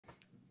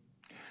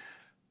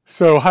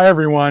So hi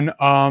everyone.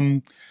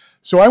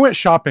 So I went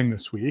shopping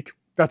this week.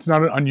 That's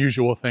not an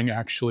unusual thing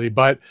actually,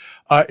 but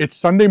it's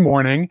Sunday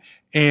morning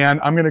and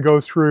I'm going to go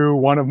through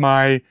one of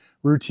my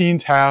routine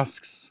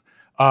tasks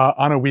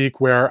on a week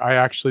where I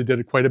actually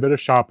did quite a bit of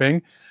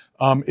shopping.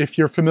 If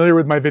you're familiar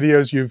with my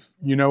videos,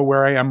 you know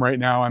where I am right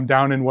now. I'm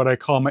down in what I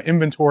call my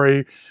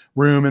inventory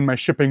room in my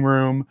shipping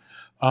room.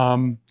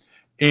 I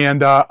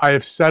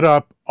have set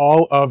up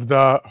all of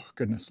the, oh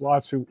goodness,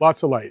 lots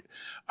of light.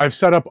 I've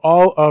set up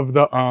all of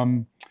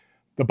the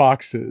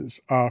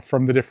boxes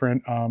from the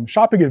different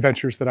shopping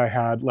adventures that I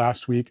had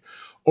last week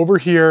over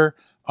here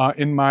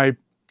in my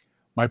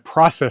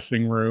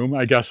processing room,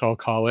 I guess I'll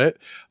call it,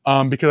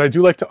 because I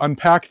do like to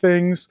unpack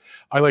things.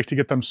 I like to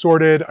get them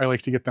sorted. I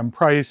like to get them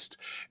priced.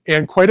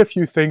 And quite a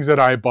few things that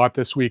I bought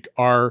this week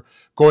are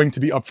going to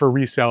be up for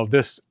resale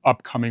this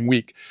upcoming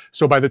week.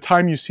 So by the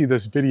time you see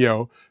this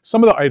video,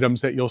 some of the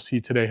items that you'll see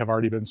today have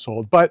already been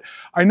sold. But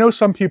I know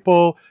some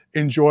people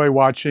enjoy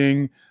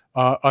watching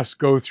us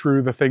go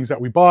through the things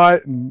that we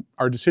bought and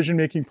our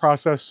decision-making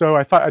process. So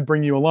I thought I'd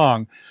bring you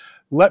along.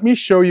 Let me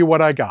show you what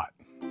I got.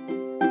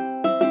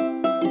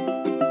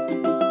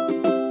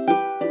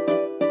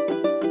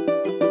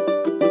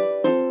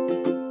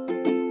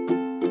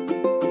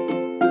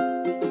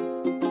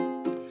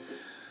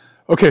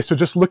 Okay, so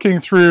just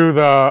looking through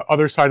the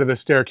other side of the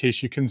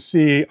staircase, you can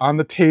see on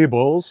the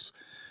tables,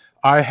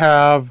 I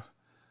have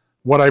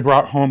what I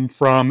brought home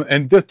from,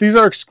 and these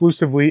are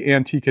exclusively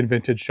antique and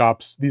vintage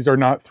shops. These are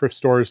not thrift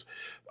stores.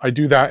 I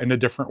do that in a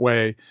different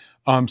way.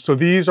 So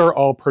these are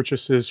all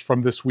purchases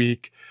from this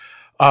week.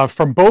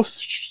 From both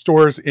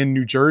stores in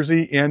New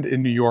Jersey and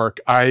in New York.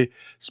 I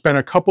spent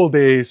a couple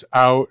days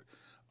out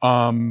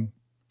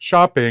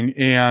shopping,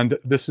 and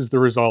this is the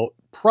result.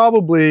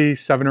 Probably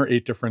 7 or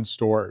 8 different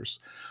stores.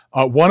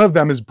 One of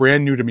them is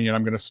brand new to me, and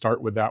I'm going to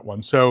start with that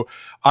one. So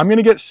I'm going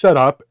to get set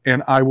up,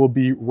 and I will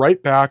be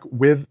right back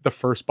with the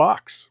first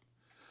box.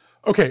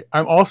 Okay,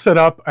 I'm all set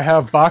up. I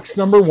have box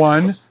number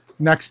 1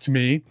 next to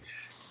me.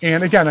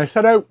 And again, I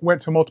said I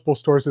went to multiple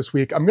stores this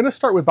week. I'm going to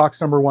start with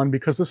box number 1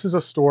 because this is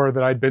a store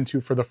that I'd been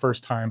to for the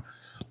first time.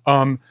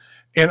 And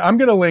I'm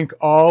going to link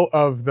all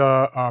of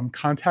the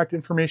contact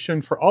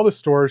information for all the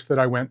stores that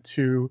I went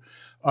to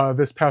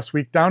this past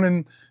week down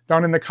in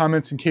the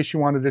comments in case you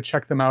wanted to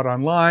check them out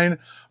online.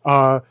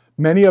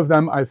 Many of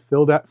them I've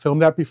filmed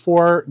at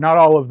before, not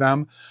all of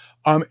them.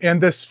 And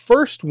this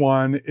first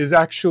one is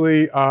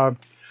actually a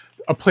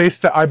place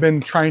that I've been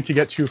trying to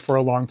get to for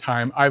a long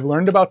time. I've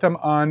learned about them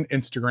on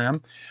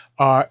Instagram.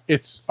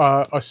 It's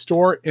a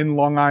store in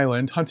Long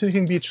Island,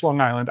 Huntington Beach,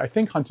 Long Island, I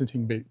think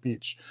Huntington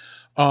Beach,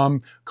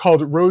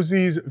 called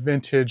Rosie's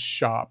Vintage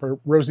Shop or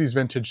Rosie's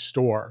Vintage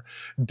Store.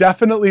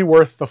 Definitely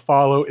worth the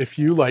follow if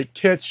you like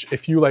kitsch,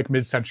 if you like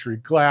mid-century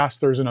glass.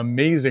 There's an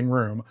amazing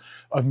room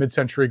of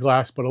mid-century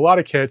glass, but a lot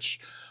of kitsch.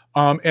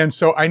 And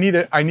so I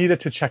needed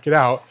to check it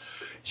out.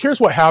 Here's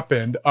what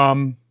happened.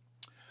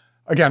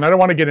 Again, I don't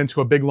want to get into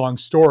a big long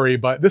story,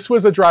 but this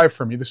was a drive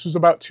for me. This was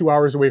about 2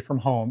 hours away from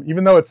home,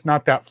 even though it's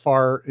not that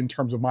far in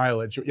terms of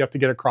mileage. You have to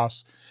get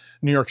across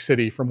New York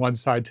City from one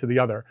side to the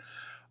other.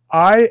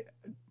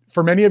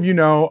 For many of you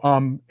know,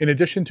 in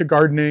addition to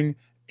gardening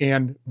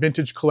and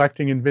vintage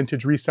collecting and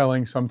vintage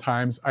reselling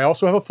sometimes, I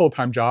also have a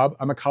full-time job.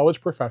 I'm a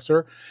college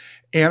professor,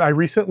 and I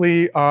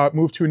recently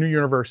moved to a new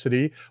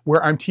university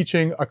where I'm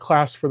teaching a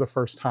class for the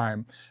first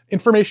time.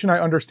 Information I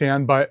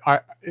understand, but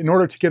in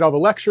order to get all the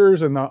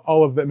lectures and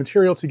all of the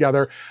material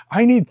together,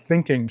 I need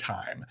thinking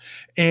time.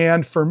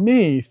 And for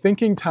me,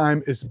 thinking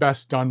time is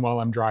best done while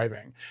I'm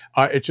driving.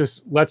 It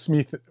just lets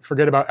me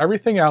forget about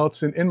everything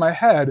else, and in my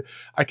head,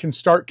 I can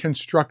start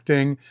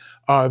constructing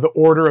the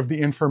order of the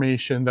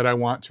information that I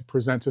want to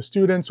present to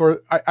students,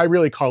 or I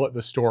really call it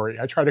the story.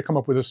 I try to come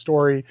up with a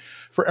story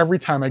for every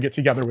time I get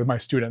together with my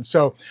students.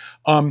 So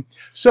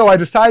I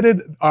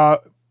decided a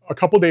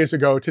couple days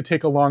ago to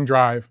take a long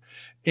drive,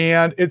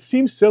 and it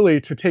seems silly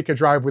to take a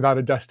drive without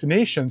a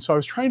destination. So I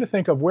was trying to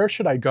think of where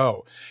should I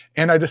go?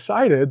 And I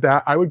decided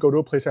that I would go to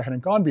a place I hadn't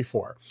gone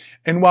before.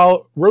 And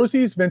while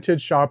Rosie's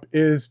Vintage Shop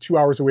is 2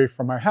 hours away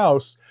from my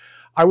house,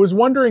 I was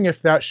wondering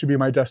if that should be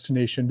my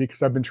destination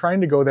because I've been trying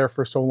to go there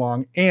for so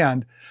long.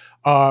 And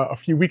a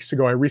few weeks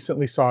ago, I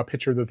recently saw a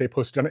picture that they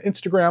posted on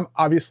Instagram,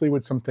 obviously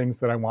with some things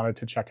that I wanted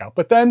to check out.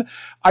 But then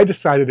I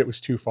decided it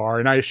was too far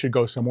and I should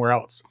go somewhere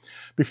else.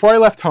 Before I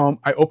left home,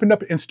 I opened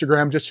up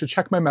Instagram just to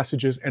check my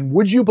messages. And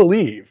would you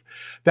believe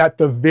that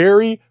the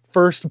very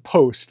first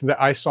post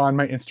that I saw on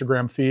my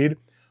Instagram feed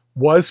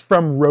was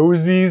from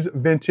Rosie's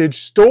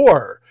Vintage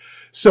Store?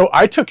 So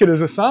I took it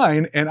as a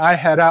sign and I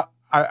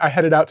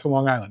headed out to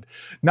Long Island.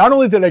 Not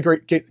only did I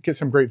get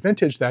some great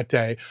vintage that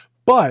day,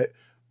 but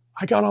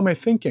I got all my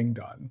thinking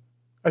done.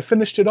 I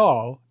finished it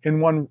all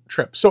in one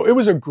trip. So it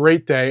was a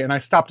great day, and I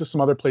stopped at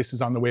some other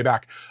places on the way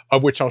back,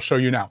 of which I'll show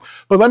you now.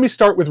 But let me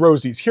start with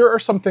Rosie's. Here are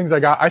some things I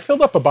got. I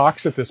filled up a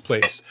box at this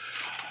place.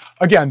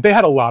 Again, they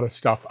had a lot of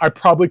stuff. I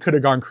probably could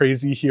have gone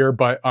crazy here,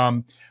 but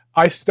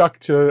I stuck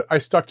to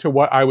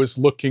what I was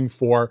looking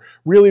for,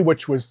 really,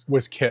 which was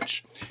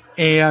kitsch.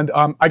 And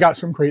I got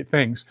some great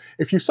things.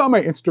 If you saw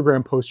my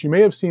Instagram post, you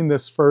may have seen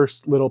this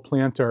first little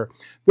planter.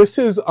 This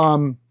is,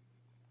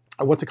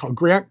 what's it called?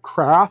 Grant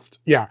Craft.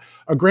 Yeah,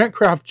 a Grant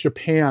Craft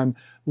Japan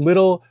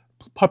little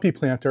puppy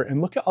planter. And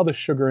look at all the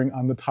sugaring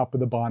on the top of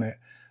the bonnet.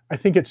 I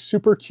think it's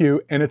super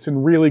cute and it's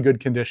in really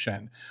good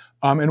condition.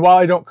 And while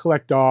I don't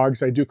collect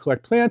dogs, I do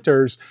collect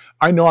planters.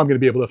 I know I'm going to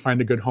be able to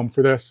find a good home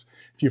for this.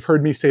 If you've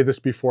heard me say this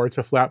before, it's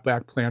a flat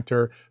back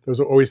planter. Those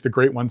are always the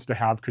great ones to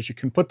have because you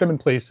can put them in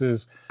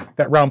places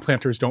that round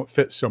planters don't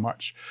fit so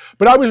much.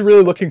 But I was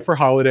really looking for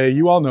holiday.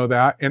 You all know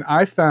that. And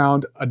I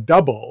found a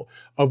double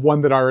of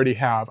one that I already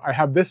have. I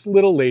have this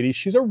little lady.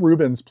 She's a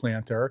Rubens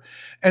planter.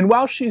 And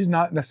while she's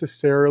not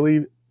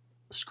necessarily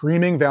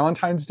screaming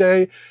Valentine's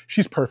Day,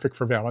 she's perfect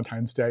for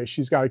Valentine's Day.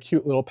 She's got a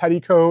cute little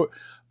petticoat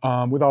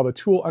with all the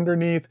tulle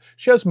underneath.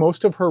 She has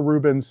most of her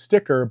Rubens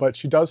sticker, but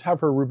she does have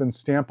her Rubens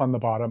stamp on the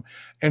bottom,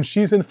 and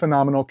she's in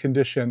phenomenal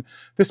condition.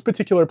 This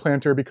particular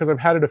planter, because I've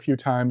had it a few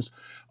times,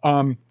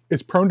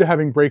 is prone to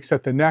having breaks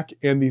at the neck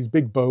and these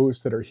big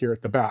bows that are here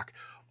at the back.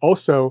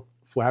 Also,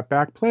 flat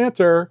back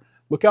planter.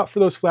 Look out for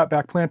those flat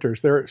back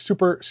planters. They're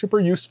super, super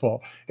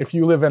useful if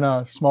you live in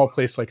a small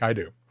place like I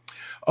do.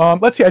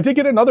 Let's see, I did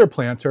get another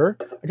planter.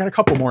 I got a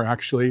couple more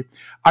actually.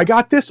 I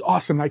got this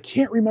awesome, I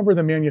can't remember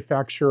the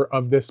manufacturer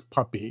of this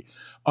puppy.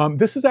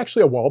 This is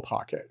actually a wall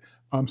pocket.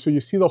 So you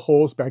see the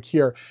holes back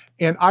here.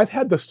 And I've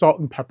had the salt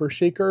and pepper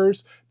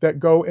shakers that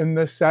go in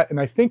this set. And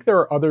I think there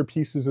are other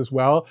pieces as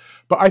well,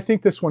 but I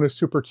think this one is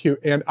super cute.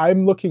 And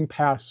I'm looking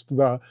past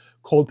the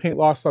cold paint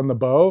loss on the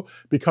bow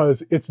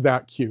because it's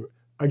that cute.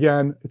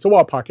 Again, it's a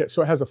wall pocket,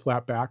 so it has a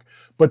flat back,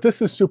 but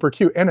this is super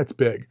cute and it's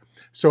big.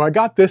 So I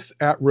got this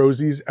at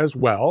Rosie's as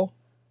well.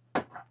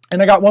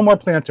 And I got one more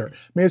planter.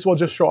 May as well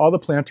just show all the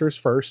planters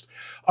first.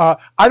 I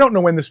don't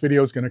know when this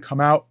video is going to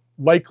come out.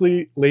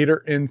 Likely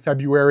later in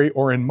February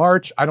or in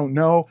March, I don't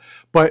know,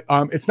 but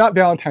it's not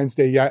Valentine's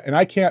Day yet, and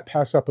I can't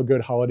pass up a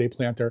good holiday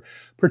planter,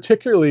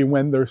 particularly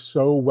when they're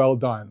so well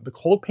done. The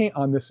cold paint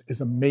on this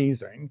is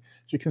amazing.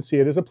 As you can see,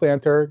 it is a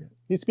planter.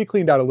 It needs to be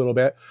cleaned out a little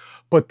bit,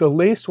 but the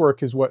lace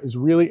work is what is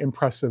really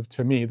impressive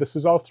to me. This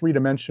is all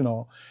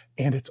three-dimensional,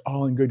 and it's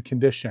all in good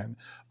condition.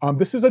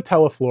 This is a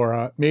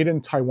Teleflora made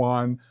in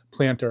Taiwan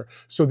planter.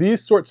 So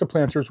these sorts of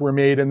planters were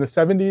made in the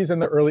 70s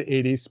and the early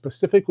 80s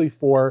specifically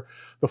for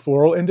the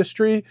floral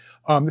industry.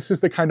 This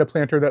is the kind of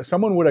planter that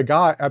someone would have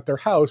got at their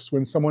house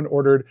when someone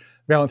ordered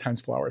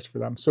Valentine's flowers for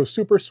them. So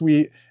super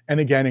sweet, and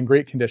again, in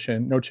great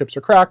condition, no chips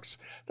or cracks.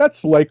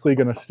 That's likely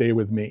gonna stay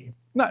with me.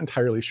 Not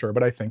entirely sure,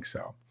 but I think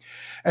so.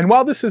 And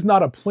while this is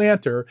not a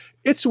planter,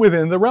 it's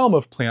within the realm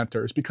of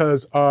planters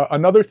because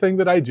another thing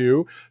that I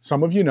do,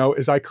 some of you know,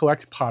 is I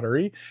collect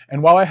pottery.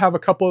 And while I have a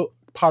couple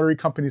pottery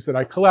companies that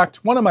I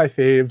collect, one of my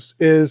faves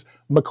is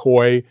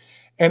McCoy.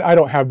 And I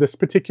don't have this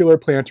particular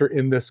planter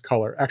in this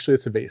color. Actually,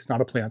 it's a vase,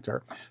 not a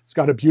planter. It's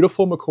got a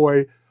beautiful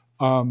McCoy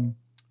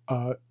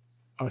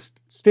a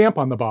stamp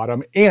on the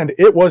bottom, and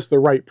it was the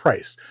right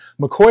price.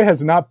 McCoy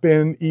has not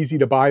been easy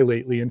to buy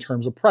lately in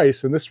terms of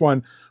price, and this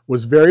one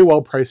was very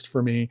well priced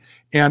for me.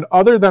 And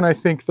other than I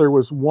think there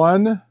was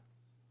one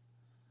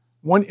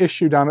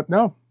issue down at,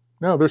 no,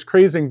 there's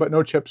crazing, but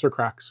no chips or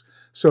cracks.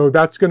 So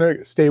that's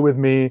gonna stay with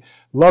me.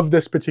 Love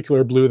this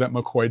particular blue that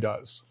McCoy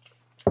does.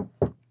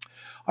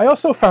 I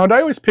also found,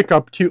 I always pick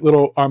up cute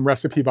little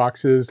recipe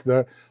boxes,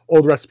 the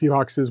old recipe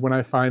boxes when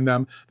I find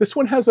them. This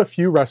one has a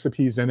few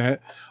recipes in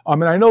it.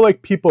 And I know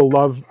like people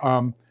love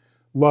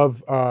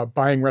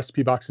buying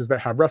recipe boxes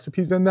that have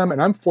recipes in them.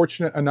 And I'm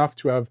fortunate enough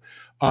to have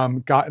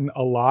gotten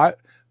a lot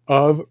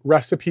of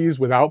recipes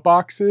without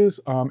boxes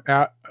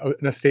at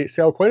an estate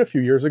sale quite a few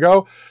years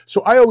ago.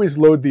 So I always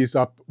load these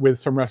up with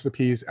some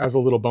recipes as a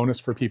little bonus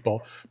for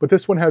people. But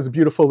this one has a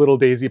beautiful little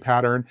daisy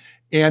pattern,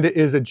 and it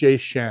is a J.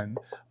 Shen.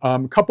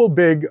 Couple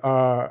big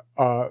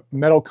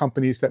metal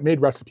companies that made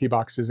recipe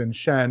boxes in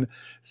Shen.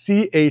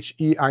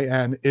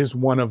 CHEIN is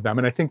one of them,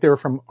 and I think they were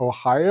from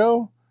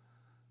Ohio.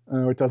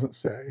 Oh, it doesn't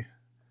say,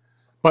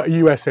 but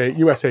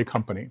USA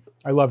company.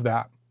 I love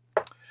that.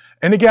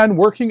 And again,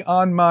 working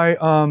on my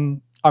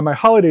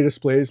holiday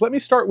displays, let me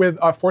start with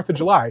 4th of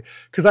July,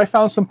 because I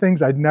found some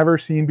things I'd never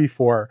seen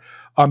before.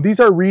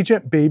 These are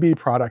Regent Baby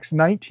products,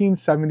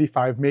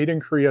 1975, made in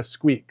Korea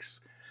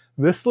squeaks.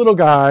 This little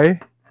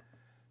guy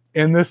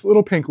and this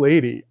little pink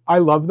lady, I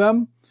love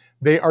them.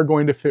 They are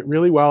going to fit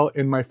really well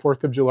in my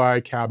 4th of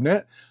July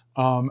cabinet.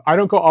 I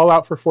don't go all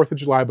out for 4th of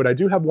July, but I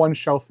do have one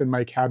shelf in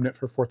my cabinet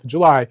for 4th of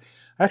July.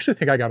 I actually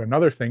think I got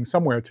another thing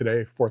somewhere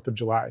today, 4th of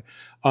July.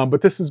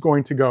 But this is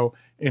going to go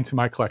into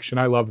my collection.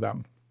 I love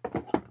them.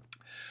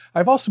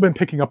 I've also been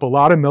picking up a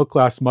lot of milk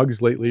glass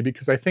mugs lately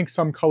because I think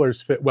some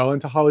colors fit well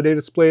into holiday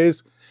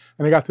displays.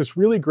 And I got this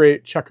really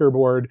great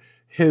checkerboard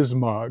His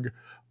mug.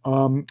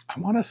 I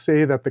want to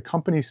say that the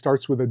company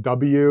starts with a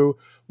W,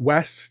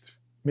 West,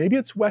 maybe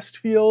it's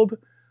Westfield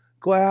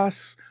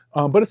glass,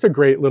 but it's a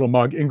great little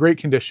mug in great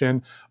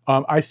condition.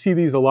 I see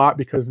these a lot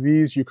because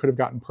these you could have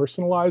gotten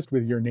personalized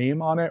with your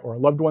name on it or a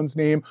loved one's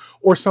name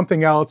or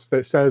something else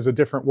that says a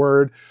different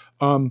word.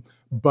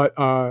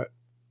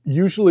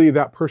 usually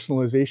that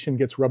personalization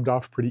gets rubbed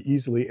off pretty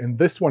easily, and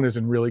this one is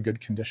in really good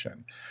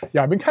condition.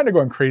 Yeah, I've been kind of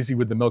going crazy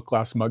with the milk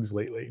glass mugs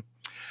lately.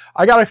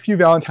 I got a few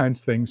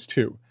Valentine's things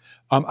too.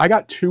 I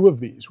got 2 of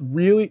these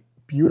really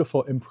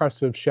beautiful,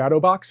 impressive shadow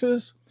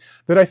boxes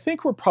that I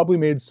think were probably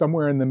made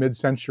somewhere in the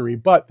mid-century,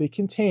 but they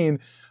contain,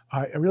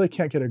 I really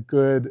can't get a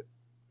good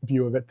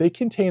view of it. They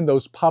contain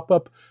those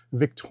pop-up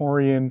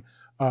Victorian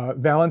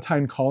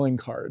Valentine calling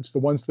cards, the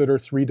ones that are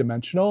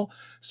 3-dimensional.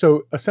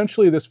 So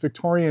essentially this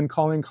Victorian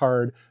calling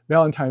card,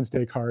 Valentine's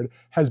Day card,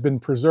 has been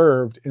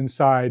preserved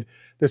inside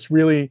this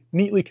really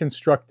neatly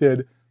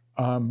constructed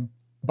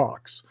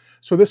box.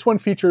 So this one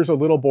features a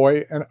little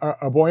boy and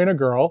a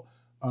girl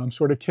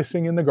sort of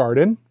kissing in the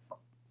garden.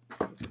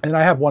 And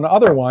I have one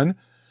other one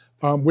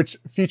which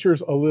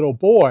features a little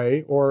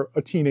boy or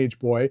a teenage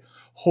boy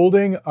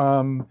holding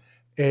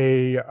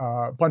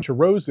a bunch of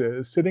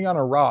roses sitting on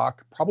a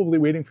rock, probably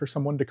waiting for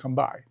someone to come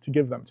by to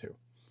give them to.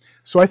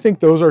 So I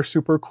think those are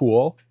super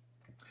cool.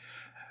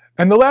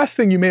 And the last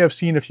thing you may have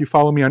seen if you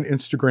follow me on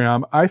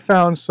Instagram, I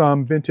found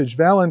some vintage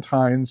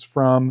Valentines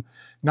from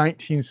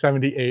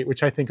 1978,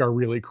 which I think are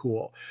really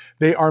cool.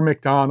 They are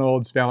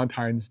McDonald's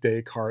Valentine's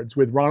Day cards,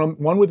 with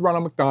one with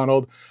Ronald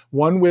McDonald,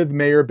 one with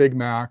Mayor Big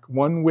Mac,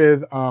 one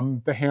with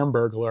the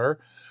Hamburglar,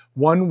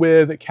 one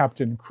with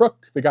Captain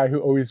Crook, the guy who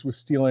always was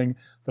stealing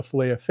the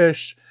fillet of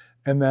fish,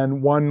 and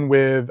then one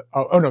with,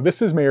 oh no,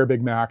 this is Mayor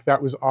Big Mac.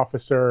 That was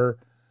Officer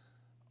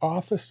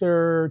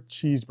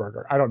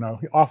Cheeseburger. I don't know,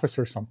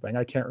 Officer something,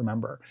 I can't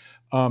remember.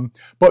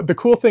 But the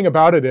cool thing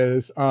about it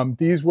is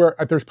these were,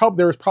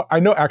 I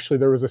know actually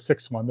there was a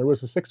 6th one. There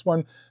was a 6th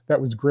one that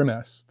was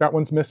Grimace. That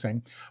one's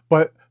missing.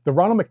 But the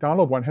Ronald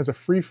McDonald one has a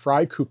free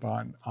fry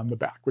coupon on the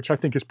back, which I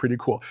think is pretty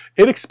cool.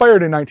 It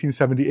expired in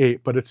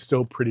 1978, but it's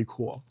still pretty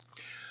cool.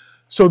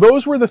 So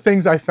those were the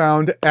things I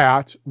found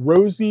at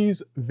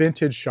Rosie's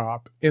Vintage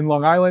Shop in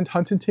Long Island,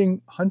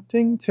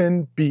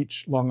 Huntington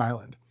Beach, Long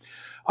Island.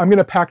 I'm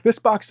gonna pack this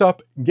box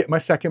up and get my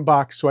second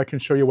box so I can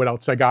show you what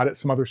else I got at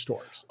some other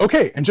stores.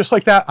 Okay, and just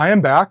like that, I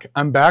am back.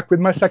 I'm back with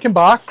my second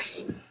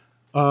box.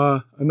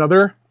 I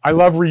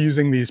love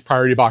reusing these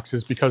priority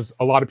boxes because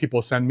a lot of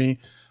people send me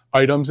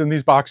items in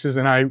these boxes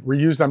and I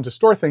reuse them to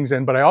store things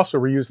in, but I also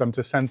reuse them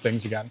to send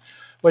things again,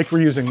 like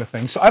reusing the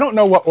thing. So I don't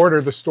know what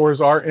order the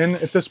stores are in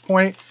at this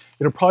point.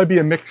 It'll probably be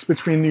a mix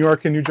between New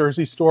York and New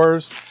Jersey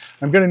stores.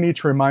 I'm gonna need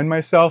to remind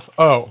myself,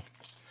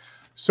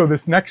 so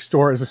this next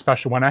store is a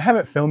special one. I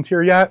haven't filmed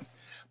here yet,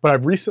 but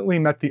I've recently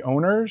met the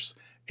owners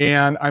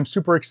and I'm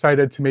super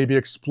excited to maybe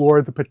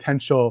explore the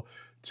potential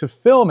to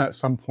film at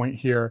some point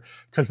here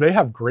because they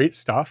have great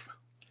stuff.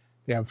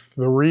 They have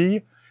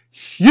 3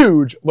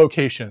 huge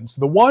locations.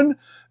 The one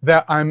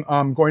that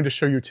I'm going to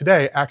show you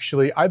today,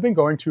 actually, I've been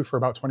going to for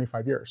about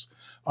 25 years.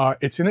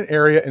 It's in an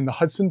area in the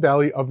Hudson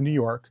Valley of New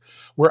York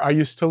where I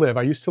used to live.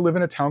 I used to live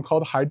in a town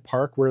called Hyde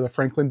Park where the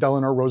Franklin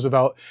Delano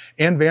Roosevelt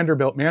and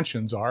Vanderbilt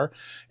mansions are.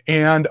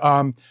 And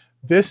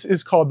this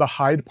is called the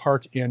Hyde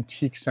Park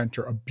Antique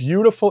Center, a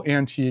beautiful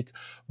antique,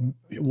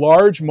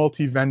 large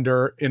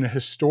multi-vendor in a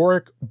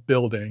historic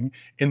building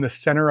in the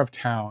center of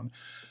town.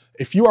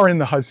 If you are in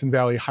the Hudson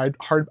Valley, Hyde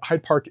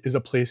Park is a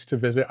place to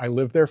visit. I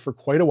lived there for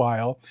quite a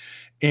while.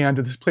 And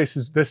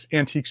this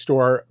antique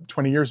store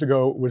 20 years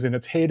ago was in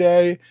its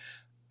heyday,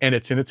 and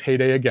it's in its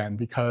heyday again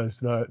because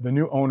the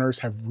new owners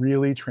have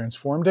really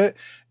transformed it,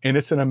 and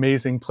it's an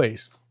amazing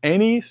place.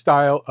 Any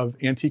style of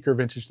antique or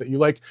vintage that you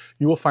like,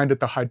 you will find at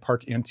the Hyde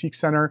Park Antique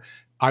Center.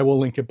 I will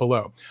link it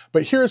below.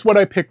 But here's what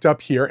I picked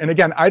up here. And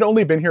again, I'd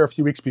only been here a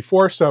few weeks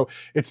before, so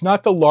it's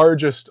not the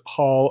largest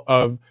haul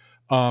of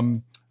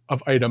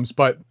items,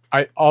 but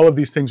all of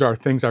these things are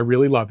things I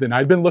really loved. And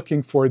I'd been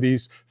looking for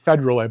these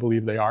Federal, I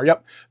believe they are.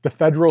 Yep, the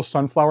Federal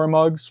sunflower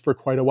mugs for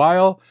quite a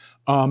while.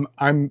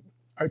 I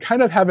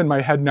kind of have in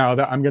my head now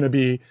that I'm gonna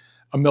be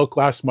a milk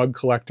glass mug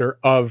collector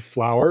of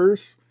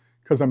flowers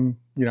because I'm,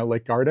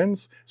 like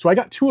gardens. So I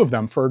got 2 of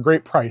them for a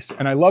great price.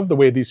 And I love the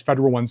way these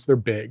Federal ones, they're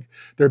big.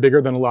 They're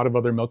bigger than a lot of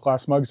other milk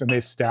glass mugs and they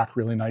stack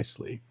really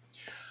nicely.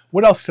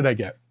 What else did I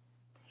get?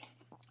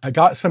 I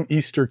got some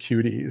Easter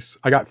cuties.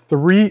 I got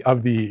 3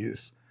 of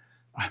these.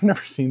 I've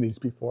never seen these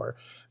before.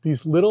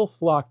 These little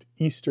flocked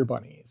Easter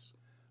bunnies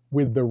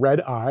with the red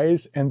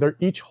eyes, and they're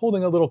each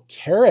holding a little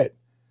carrot.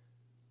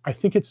 I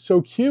think it's so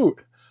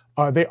cute.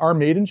 They are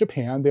made in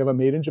Japan. They have a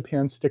made in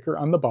Japan sticker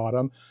on the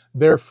bottom.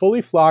 They're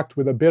fully flocked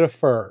with a bit of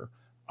fur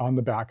on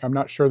the back. I'm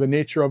not sure the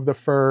nature of the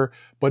fur,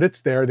 but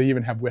it's there. They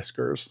even have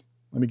whiskers.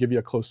 Let me give you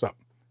a close-up.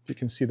 You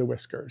can see the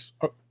whiskers.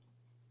 Oh,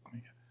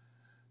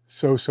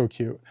 so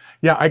cute.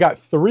 Yeah, I got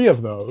 3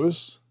 of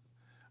those.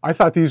 I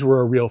thought these were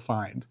a real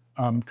find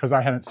because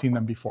I hadn't seen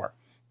them before.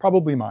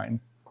 Probably mine.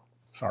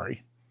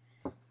 Sorry.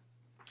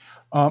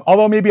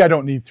 Although maybe I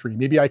don't need 3.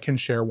 Maybe I can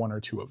share 1 or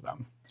 2 of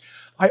them.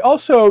 I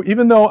also,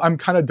 even though I'm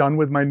kind of done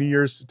with my New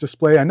Year's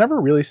display, I never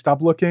really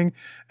stopped looking,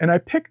 and I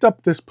picked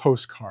up this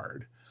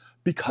postcard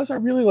because I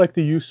really like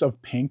the use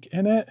of pink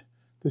in it.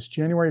 this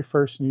January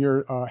 1st New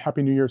Year,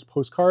 Happy New Year's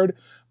postcard.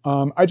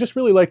 I just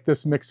really like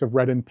this mix of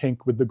red and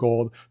pink with the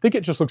gold. I think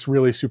it just looks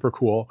really super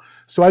cool.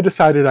 So I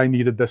decided I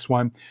needed this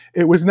one.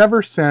 It was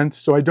never sent,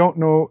 so I don't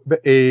know the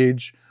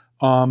age.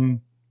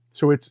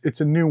 So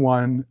it's a new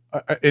one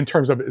in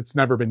terms of it's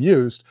never been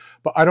used,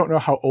 but I don't know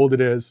how old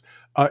it is.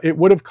 It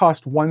would have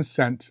cost 1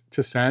 cent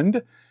to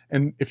send.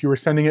 And if you were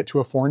sending it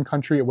to a foreign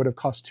country, it would have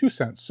cost 2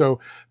 cents.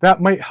 So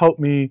that might help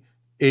me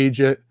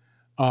age it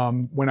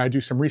when I do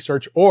some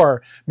research,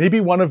 or maybe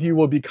one of you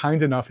will be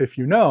kind enough, if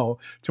you know,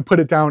 to put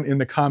it down in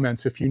the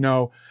comments if you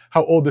know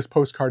how old this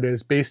postcard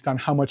is based on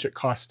how much it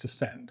costs to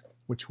send,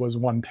 which was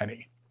 1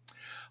 penny.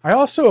 I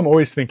also am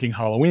always thinking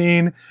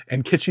Halloween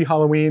and kitschy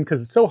Halloween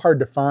because it's so hard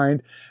to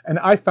find. And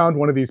I found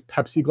one of these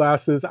Pepsi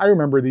glasses. I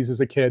remember these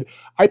as a kid.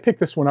 I picked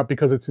this one up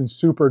because it's in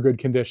super good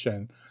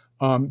condition.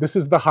 This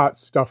is the hot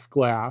stuff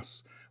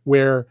glass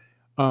where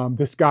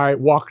this guy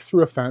walked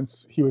through a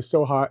fence. He was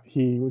so hot,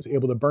 he was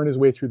able to burn his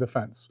way through the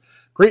fence.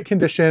 Great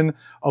condition.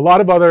 A lot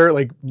of other,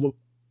 like,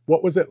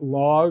 what was it?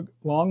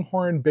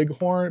 Longhorn,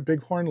 bighorn,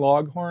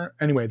 loghorn.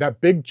 Anyway, that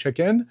big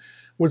chicken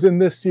was in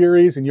this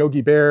series, and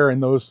Yogi Bear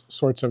and those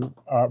sorts of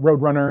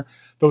Roadrunner,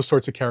 those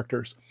sorts of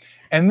characters.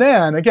 And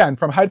then again,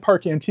 from Hyde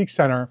Park Antique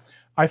Center,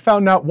 I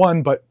found not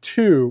one, but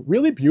 2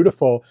 really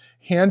beautiful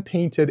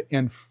hand-painted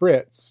and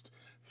fritzed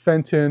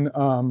Fenton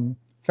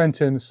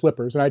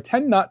slippers. And I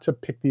tend not to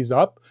pick these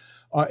up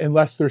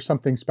unless there's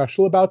something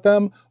special about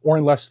them or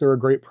unless they're a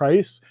great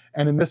price.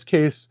 And in this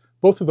case,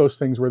 both of those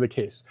things were the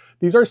case.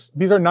 These are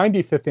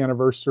 95th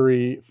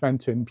anniversary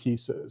Fenton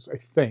pieces, I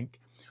think.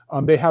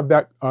 They have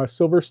that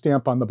silver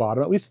stamp on the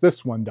bottom, at least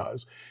this one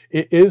does.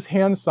 It is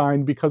hand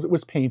signed because it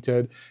was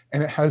painted,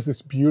 and it has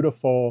this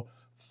beautiful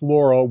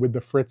floral with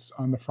the fritz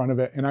on the front of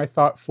it. And I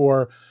thought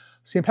for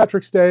St.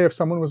 Patrick's Day, if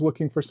someone was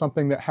looking for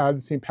something that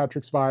had St.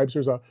 Patrick's vibes,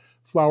 there's a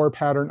flower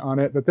pattern on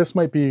it, that this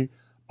might be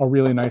a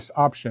really nice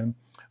option.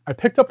 I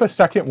picked up a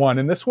second one,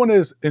 and this one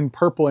is in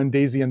purple and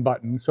daisy and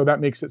button, so that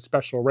makes it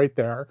special right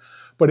there.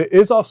 But it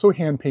is also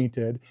hand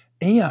painted,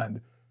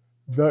 and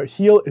the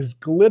heel is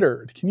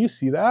glittered. Can you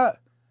see that?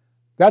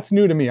 That's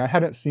new to me. I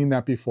hadn't seen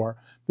that before.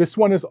 This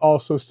one is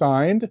also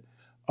signed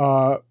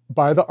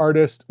by the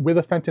artist with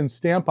a Fenton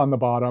stamp on the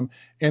bottom,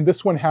 and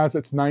this one has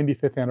its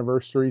 95th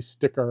anniversary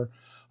sticker.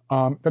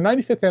 The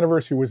 95th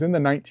anniversary was in the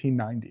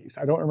 1990s.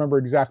 I don't remember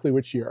exactly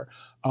which year,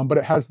 but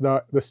it has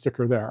the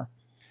sticker there.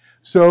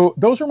 So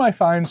those are my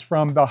finds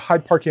from the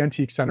Hyde Park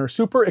Antique Center.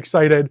 Super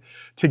excited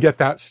to get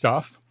that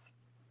stuff.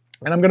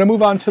 And I'm going to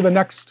move on to the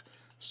next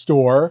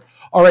store.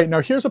 All right,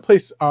 now here's a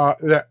place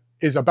that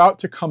is about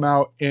to come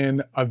out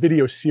in a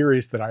video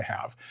series that I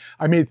have.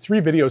 I made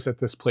 3 videos at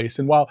this place,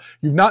 and while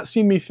you've not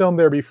seen me film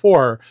there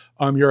before,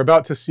 you're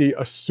about to see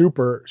a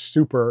super,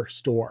 super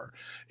store.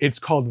 It's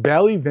called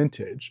Valley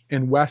Vintage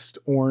in West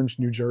Orange,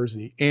 New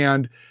Jersey,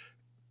 and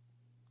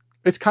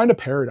it's kind of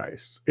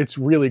paradise. It's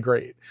really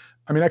great.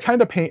 I mean, I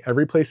kind of paint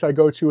every place I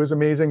go to is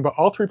amazing, but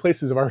all 3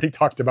 places I've already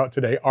talked about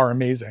today are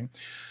amazing.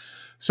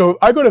 So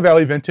I go to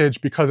Valley Vintage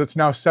because it's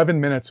now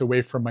 7 minutes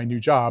away from my new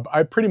job.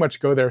 I pretty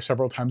much go there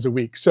several times a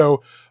week.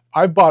 So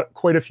I've bought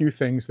quite a few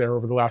things there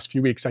over the last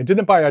few weeks. I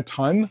didn't buy a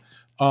ton.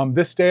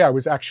 This day I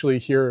was actually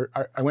here.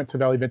 I went to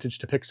Valley Vintage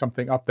to pick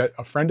something up that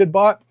a friend had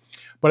bought,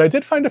 but I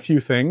did find a few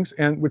things.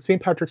 And with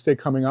St. Patrick's Day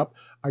coming up,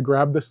 I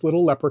grabbed this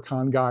little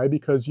leprechaun guy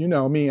because, you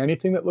know me,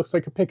 anything that looks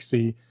like a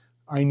pixie,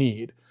 I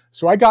need.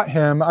 So I got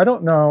him. I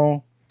don't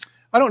know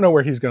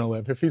where he's going to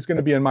live, if he's going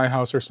to be in my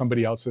house or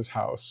somebody else's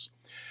house.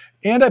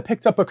 And I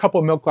picked up a couple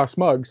of milk glass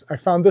mugs. I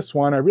found this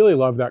one. I really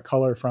love that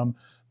color from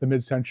the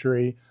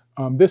mid-century.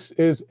 This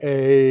is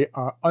a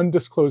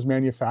undisclosed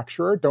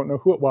manufacturer. Don't know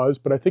who it was,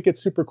 but I think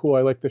it's super cool.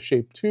 I like the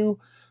shape too.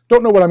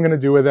 Don't know what I'm going to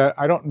do with it.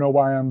 I don't know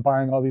why I'm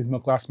buying all these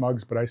milk glass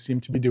mugs, but I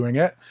seem to be doing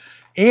it.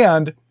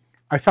 And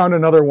I found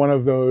another one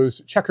of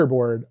those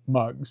checkerboard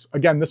mugs.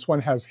 Again, this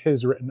one has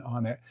his written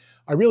on it.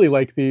 I really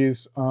like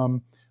these.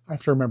 I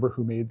have to remember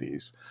who made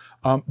these.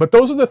 But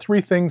those are the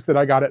 3 things that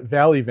I got at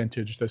Valley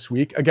Vintage this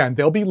week. Again,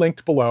 they'll be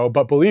linked below,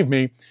 but believe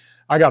me,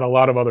 I got a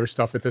lot of other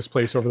stuff at this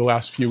place over the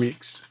last few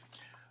weeks.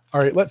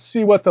 All right, let's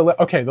see what the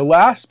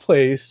last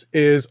place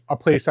is a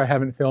place I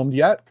haven't filmed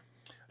yet.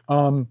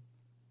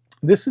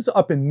 This is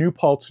up in New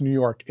Paltz, New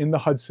York, in the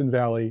Hudson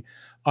Valley,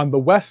 on the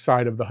west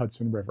side of the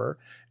Hudson River.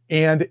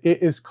 And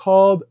it is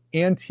called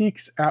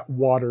Antiques at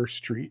Water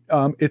Street.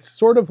 It's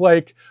sort of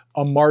like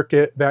a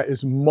market that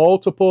is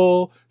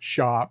multiple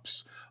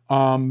shops.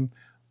 And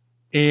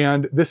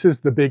this is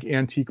the big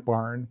antique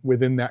barn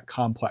within that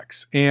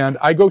complex. And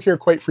I go here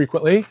quite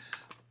frequently.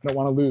 I don't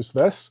want to lose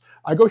this.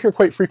 I go here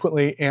quite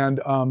frequently and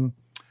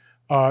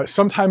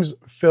sometimes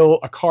fill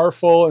a car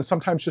full and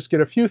sometimes just get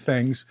a few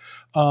things.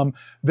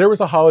 There was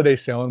a holiday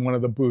sale in one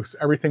of the booths.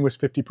 Everything was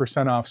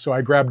 50% off. So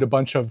I grabbed a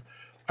bunch of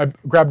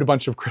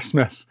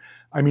Christmas.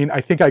 I mean,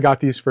 I think I got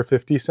these for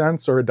 50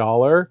 cents or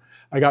 $1.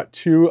 I got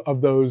 2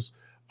 of those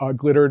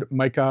glittered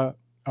mica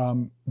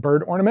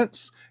bird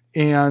ornaments.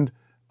 And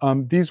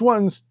these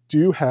ones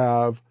do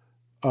have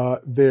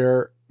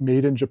their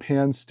Made in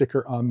Japan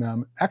sticker on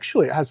them.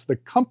 Actually, it has the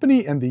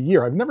company and the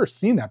year. I've never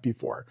seen that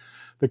before.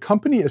 The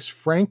company is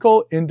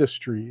Frankel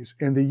Industries,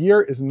 and the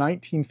year is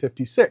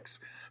 1956.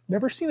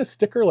 Never seen a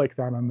sticker like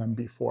that on them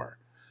before.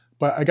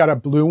 But I got a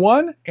blue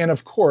one, and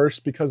of course,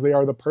 because they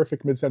are the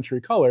perfect mid-century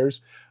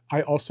colors,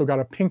 I also got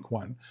a pink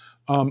one.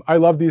 I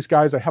love these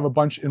guys. I have a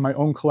bunch in my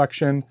own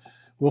collection.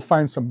 We'll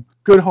find some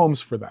good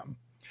homes for them.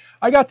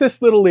 I got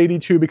this little lady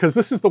too because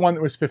this is the one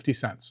that was 50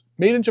 cents.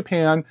 Made in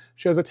Japan.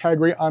 She has a tag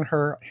right on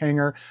her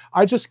hanger.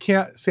 I just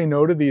can't say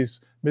no to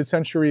these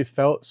mid-century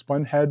felt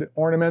spun head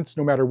ornaments,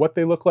 no matter what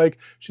they look like.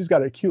 She's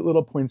got a cute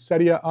little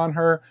poinsettia on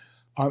her,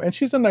 and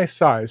she's a nice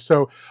size.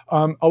 So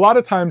a lot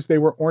of times they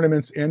were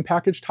ornaments and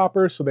package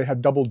toppers, so they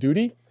had double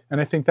duty,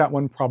 and I think that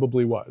one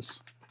probably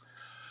was.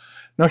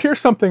 Now here's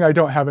something I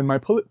don't have in my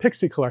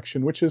Pixie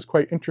collection, which is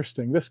quite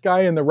interesting. This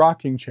guy in the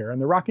rocking chair, and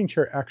the rocking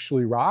chair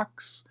actually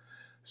rocks.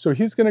 So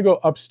he's going to go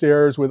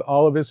upstairs with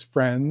all of his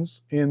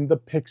friends in the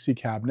Pixie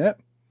cabinet,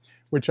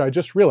 which I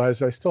just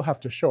realized I still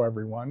have to show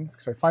everyone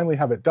because I finally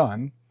have it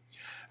done.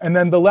 And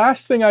then the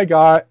last thing I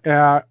got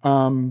at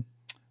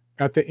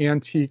the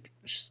antique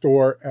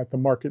store at the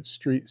Market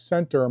Street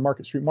Center, or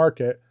Market Street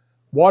Market,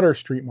 Water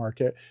Street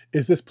Market,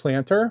 is this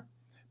planter,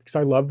 because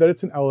I love that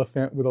it's an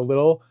elephant with a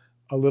little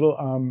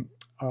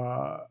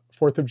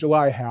 4th of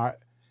July hat.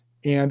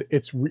 And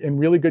it's in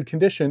really good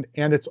condition,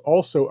 and it's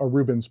also a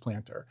Rubens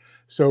planter.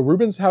 So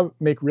Rubens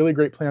make really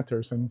great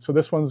planters, and so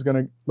this one's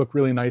going to look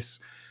really nice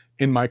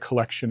in my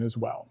collection as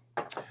well.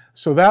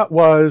 So that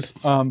was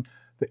the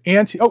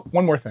antique. Oh,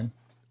 one more thing.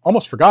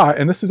 Almost forgot,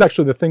 and this is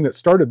actually the thing that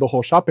started the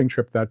whole shopping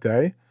trip that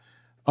day.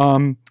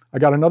 I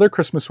got another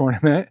Christmas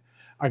ornament.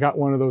 I got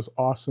one of those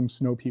awesome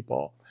snow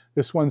people.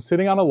 This one's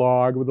sitting on a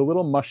log with a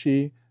little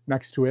mushy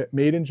next to it,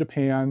 made in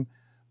Japan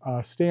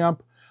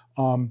stamp.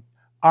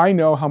 I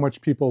know how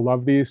much people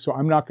love these, so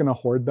I'm not going to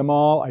hoard them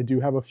all. I do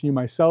have a few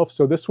myself.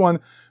 So this one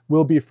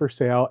will be for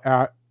sale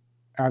at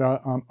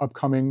a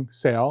upcoming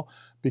sale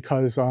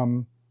because,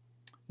 you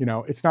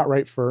know, it's not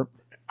right for,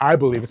 I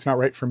believe it's not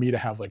right for me to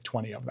have like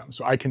 20 of them.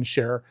 So I can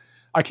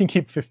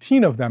keep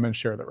 15 of them and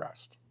share the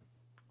rest.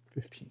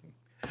 15.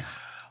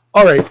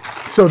 All right,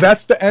 so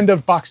that's the end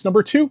of box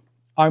number 2.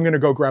 I'm going to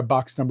go grab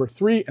box number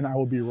 3 and I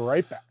will be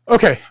right back.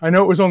 Okay, I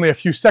know it was only a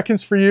few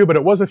seconds for you, but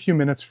it was a few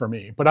minutes for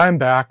me. But I'm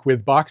back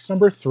with box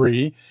number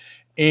 3.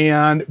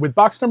 And with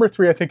box number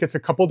 3, I think it's a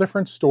couple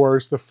different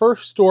stores. The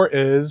first store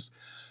is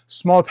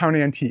Small Town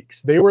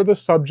Antiques. They were the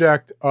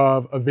subject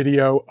of a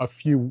video a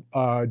few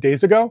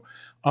days ago.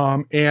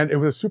 And it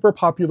was a super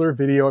popular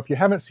video. If you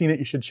haven't seen it,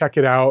 you should check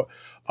it out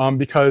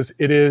because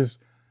it's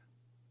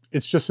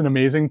just an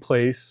amazing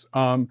place.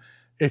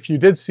 If you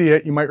did see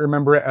it, you might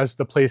remember it as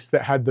the place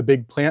that had the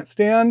big plant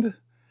stand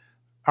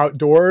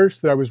outdoors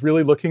that I was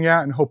really looking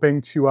at and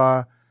hoping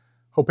to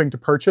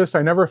purchase.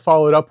 I never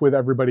followed up with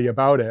everybody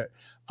about it.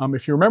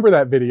 If you remember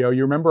that video,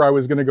 you remember I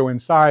was going to go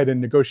inside and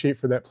negotiate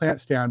for that plant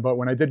stand, but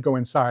when I did go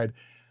inside,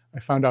 I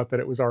found out that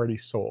it was already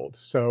sold.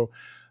 So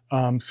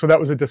that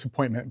was a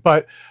disappointment.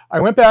 But I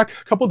went back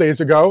a couple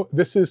days ago.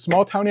 This is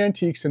Small Town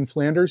Antiques in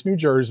Flanders, New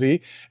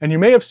Jersey. And you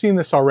may have seen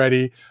this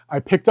already. I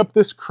picked up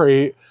this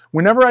crate.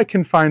 Whenever I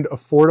can find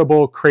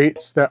affordable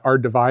crates that are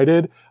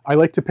divided, I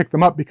like to pick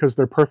them up because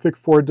they're perfect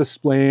for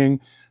displaying,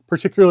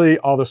 particularly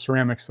all the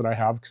ceramics that I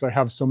have, because I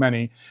have so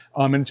many.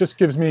 And it just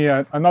gives me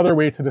another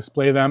way to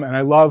display them. And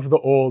I love the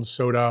old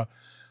soda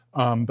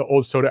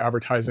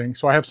advertising.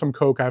 So I have some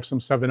Coke, I have some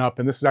 7-Up,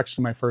 and this is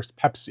actually my first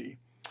Pepsi.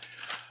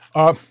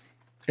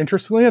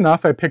 Interestingly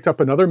enough, I picked up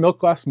another milk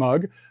glass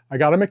mug. I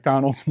got a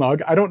McDonald's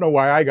mug. I don't know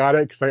why I got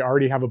it because I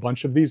already have a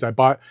bunch of these. I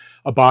bought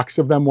a box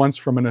of them once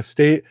from an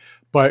estate,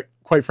 but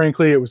quite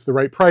frankly, it was the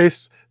right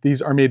price.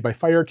 These are made by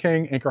Fire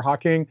King, Anchor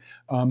Hocking.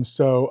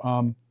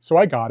 So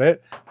I got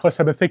it. Plus,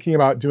 I've been thinking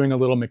about doing a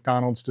little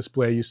McDonald's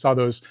display. You saw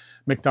those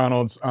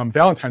McDonald's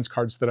Valentine's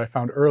cards that I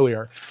found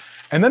earlier.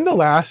 And then the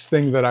last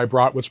thing that I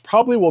brought, which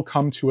probably will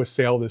come to a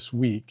sale this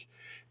week,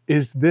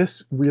 is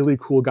this really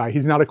cool guy.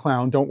 He's not a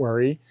clown, don't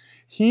worry.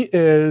 He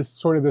is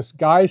sort of this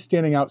guy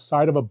standing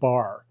outside of a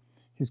bar.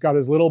 He's got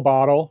his little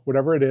bottle,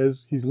 whatever it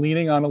is. He's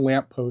leaning on a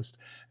lamppost.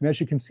 And as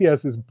you can see, he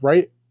has this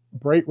bright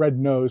red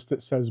nose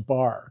that says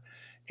bar.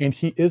 And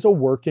he is a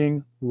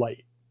working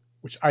light,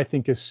 which I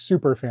think is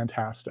super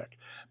fantastic.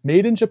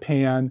 Made in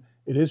Japan,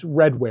 it is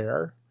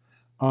redware.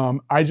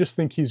 I just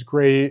think he's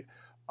great.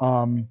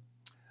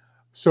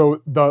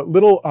 So the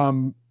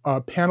little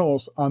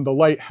panels on the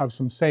light have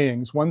some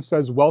sayings. One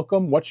says,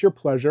 "Welcome, what's your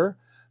pleasure?"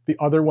 The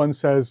other one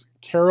says,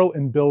 "Carol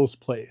and Bill's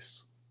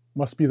place."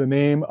 Must be the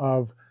name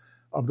of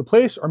the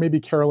place, or maybe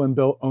Carol and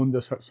Bill owned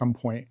this at some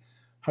point.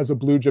 Has a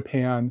blue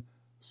Japan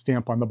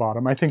stamp on the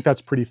bottom. I think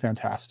that's pretty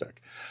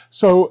fantastic.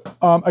 So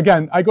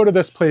again, I go to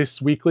this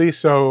place weekly,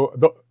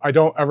 so I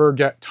don't ever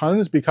get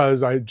tons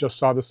because I just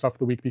saw the stuff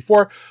the week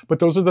before, but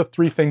those are the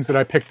 3 things that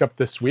I picked up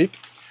this week.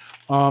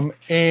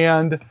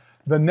 And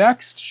the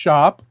next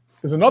shop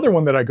is another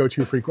one that I go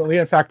to frequently.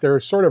 In fact, they're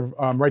sort of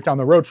right down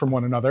the road from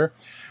one another.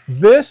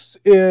 This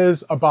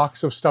is a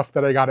box of stuff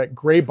that I got at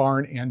Gray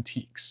Barn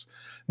Antiques.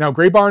 Now,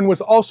 Gray Barn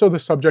was also the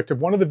subject of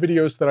one of the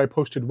videos that I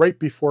posted right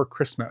before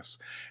Christmas.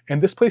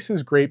 And this place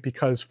is great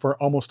because for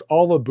almost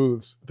all the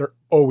booths, they're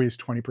always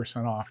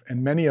 20% off.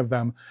 And many of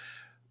them,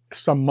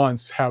 some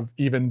months, have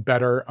even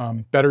better,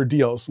 better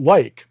deals.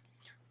 Like,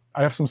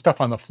 I have some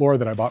stuff on the floor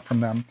that I bought from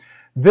them.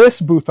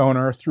 This booth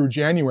owner through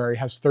January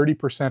has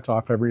 30%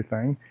 off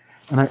everything.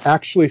 And I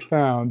actually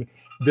found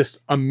this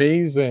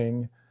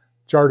amazing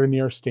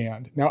jardiniere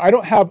stand. Now, I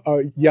don't have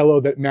a yellow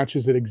that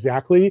matches it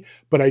exactly,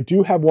 but I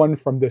do have one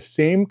from the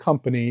same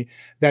company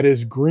that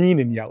is green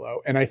and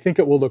yellow, and I think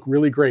it will look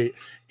really great.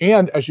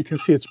 And as you can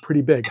see, it's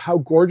pretty big. How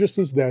gorgeous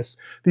is this?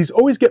 These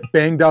always get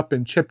banged up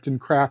and chipped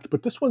and cracked,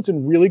 but this one's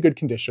in really good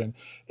condition.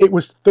 It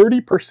was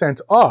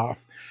 30%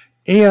 off,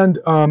 and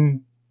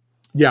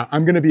yeah,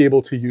 I'm going to be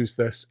able to use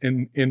this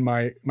in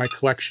my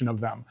collection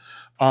of them.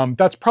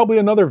 That's probably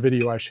another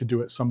video I should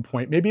do at some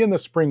point. Maybe in the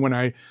spring when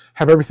I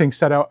have everything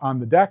set out on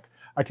the deck,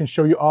 I can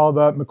show you all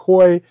the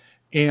McCoy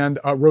and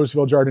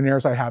Roseville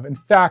jardinières I have. In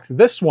fact,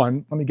 this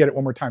one, let me get it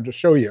one more time to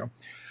show you,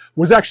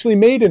 was actually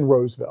made in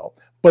Roseville,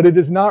 but it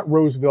is not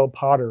Roseville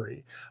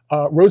pottery.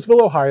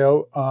 Roseville,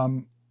 Ohio,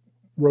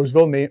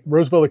 Roseville,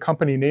 the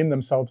company, named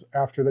themselves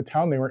after the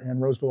town they were in,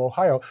 Roseville,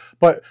 Ohio.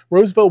 But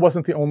Roseville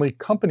wasn't the only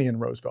company in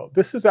Roseville.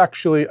 This is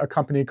actually a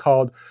company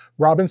called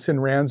Robinson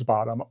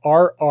Ransbottom,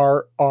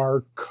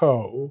 RRR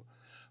Co.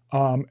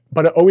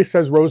 But it always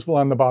says Roseville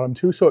on the bottom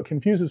too, so it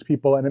confuses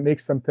people and it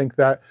makes them think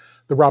that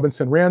the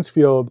Robinson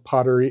Ransfield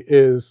pottery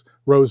is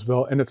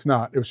Roseville, and it's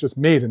not. It was just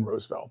made in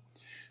Roseville.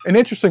 And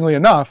interestingly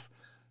enough,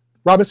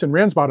 Robinson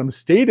Ransbottom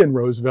stayed in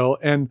Roseville,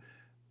 and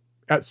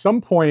at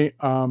some point,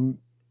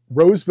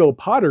 Roseville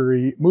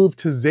pottery moved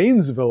to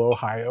Zanesville,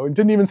 Ohio, and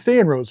didn't even stay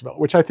in Roseville,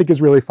 which I think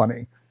is really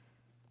funny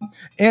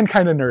and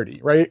kind of nerdy,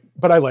 right?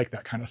 But I like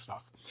that kind of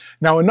stuff.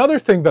 Now, another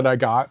thing that I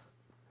got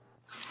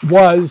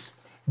was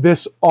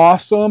this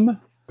awesome,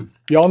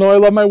 y'all know I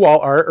love my wall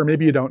art, or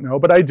maybe you don't know,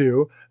 but I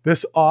do,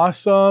 this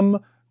awesome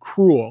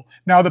crewel.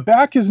 Now, the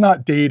back is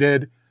not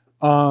dated,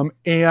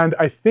 and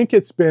I think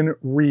it's been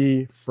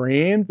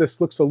reframed.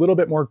 This looks a little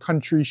bit more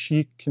country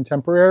chic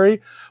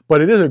contemporary, but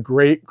it is a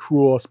great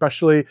crewel,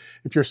 especially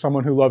if you're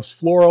someone who loves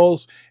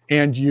florals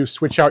and you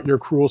switch out your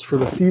crewels for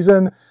the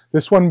season.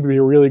 This one would be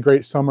a really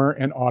great summer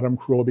and autumn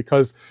crewel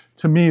because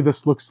to me,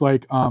 this looks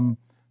like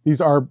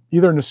these are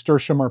either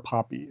nasturtium or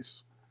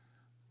poppies.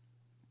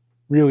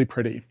 Really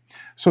pretty.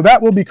 So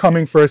that will be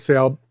coming for a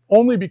sale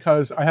only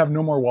because I have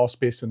no more wall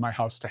space in my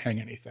house to hang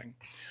anything.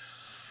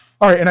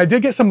 All right, and I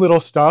did get some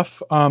little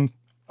stuff.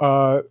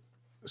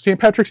 St.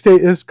 Patrick's Day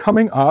is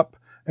coming up,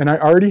 and I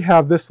already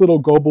have this little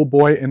Goebel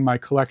boy in my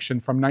collection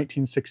from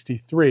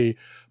 1963,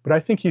 but I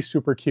think he's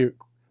super cute.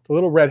 The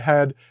little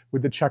redhead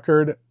with the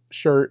checkered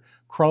shirt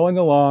crawling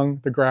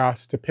along the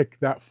grass to pick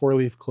that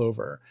four-leaf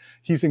clover.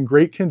 He's in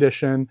great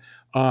condition,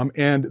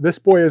 and this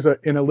boy is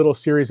in a little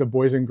series of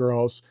boys and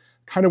girls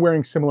kind of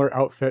wearing similar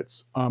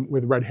outfits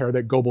with red hair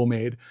that Goebel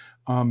made.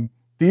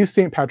 These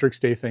St. Patrick's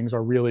Day things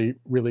are really,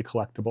 really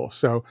collectible.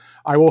 So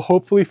I will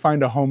hopefully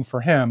find a home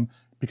for him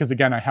because,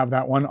 again, I have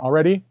that one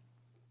already.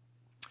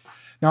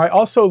 Now, I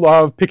also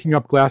love picking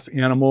up glass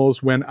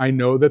animals when I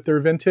know that they're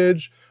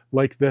vintage,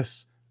 like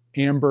this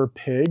amber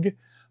pig.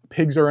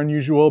 Pigs are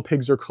unusual,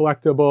 pigs are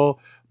collectible,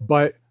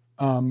 but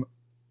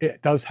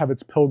it does have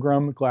its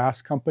Pilgrim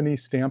Glass Company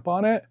stamp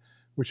on it,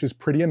 which is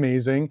pretty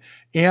amazing.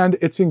 And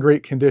it's in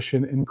great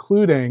condition,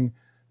 including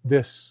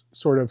this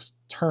sort of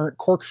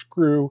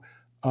corkscrew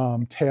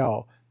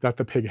tail that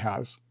the pig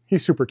has.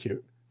 He's super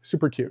cute,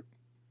 super cute.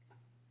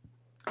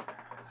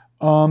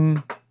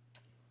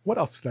 What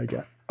else did I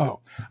get? Oh,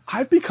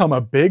 I've become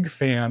a big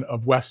fan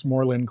of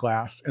Westmoreland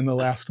glass in the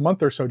last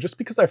month or so, just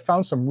because I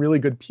found some really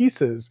good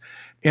pieces.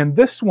 And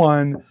this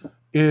one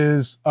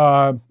is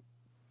kind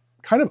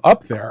of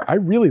up there. I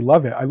really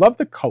love it. I love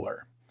the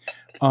color.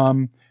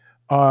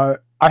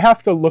 I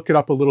have to look it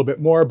up a little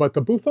bit more, but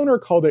the booth owner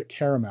called it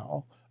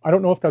caramel. I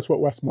don't know if that's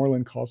what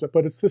Westmoreland calls it,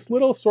 but it's this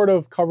little sort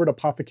of covered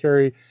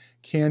apothecary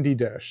candy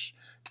dish.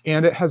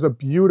 And it has a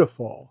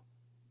beautiful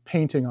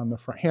painting on the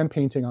front, hand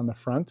painting on the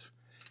front.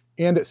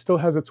 And it still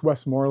has its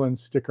Westmoreland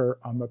sticker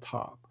on the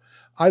top.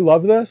 I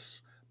love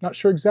this. Not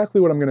sure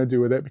exactly what I'm going to do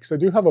with it because I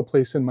do have a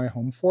place in my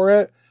home for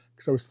it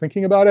because I was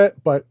thinking about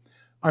it, but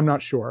I'm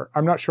not sure.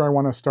 I'm not sure I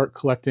want to start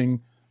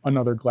collecting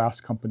another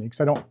glass company because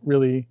I don't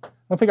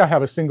think I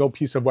have a single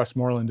piece of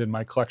Westmoreland in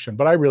my collection,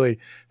 but I really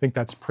think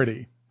that's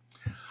pretty.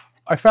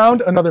 I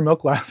found another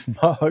milk glass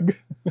mug.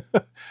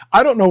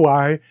 I don't know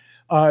why.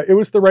 It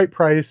was the right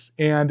price,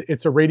 and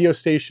it's a radio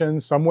station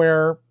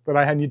somewhere that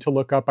I need to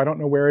look up. I don't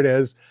know where it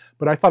is,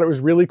 but I thought it was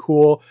really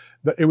cool.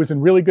 It was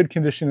in really good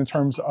condition in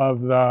terms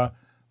of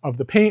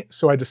the paint,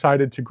 so I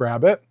decided to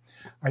grab it.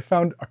 I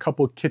found a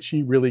couple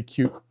kitschy, really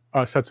cute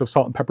sets of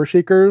salt and pepper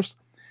shakers.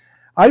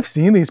 I've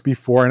seen these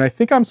before, and I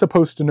think I'm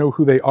supposed to know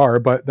who they are,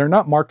 but they're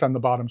not marked on the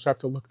bottom, so I have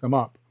to look them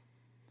up.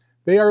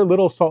 They are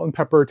little salt and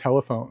pepper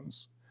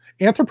telephones.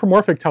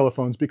 Anthropomorphic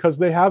telephones because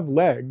they have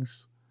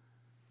legs.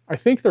 I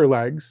think they're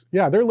legs.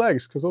 Yeah, they're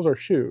legs because those are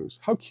shoes.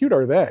 How cute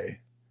are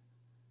they?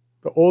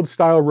 the old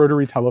style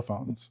rotary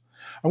telephones.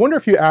 I wonder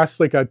if you asked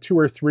like a 2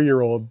 or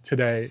 3-year-old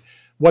today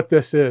what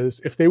this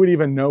is, if they would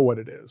even know what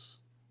it is.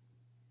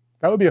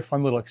 That would be a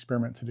fun little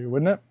experiment to do,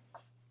 wouldn't it?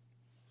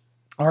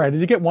 All right,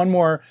 as you get one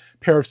more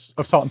pair of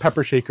salt and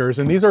pepper shakers,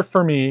 and these are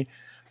for me,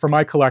 for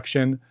my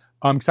collection,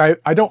 because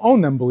I don't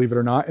own them, believe it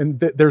or not, and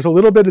there's a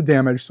little bit of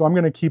damage, so I'm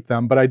going to keep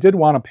them, but I did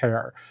want a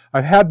pair.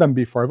 I've had them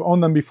before. I've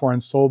owned them before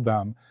and sold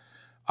them.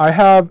 I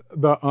have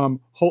the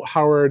Holt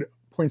Howard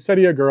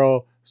Poinsettia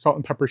Girl salt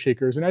and pepper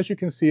shakers, and as you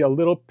can see, a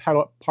little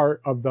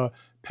part of the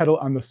petal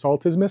on the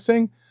salt is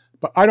missing,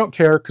 but I don't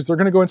care because they're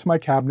going to go into my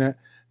cabinet.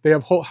 They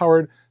have Holt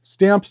Howard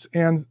stamps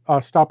and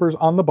stoppers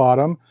on the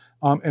bottom,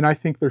 and I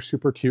think they're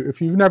super cute.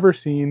 If you've never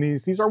seen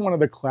these are one of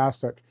the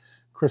classic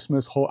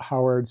Christmas Holt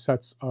Howard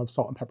sets of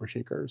salt and pepper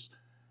shakers.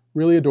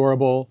 Really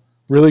adorable,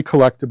 really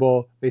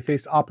collectible. They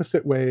face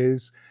opposite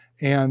ways,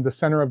 and the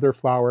center of their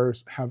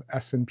flowers have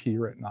S&P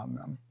written on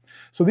them.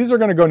 So these are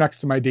going to go next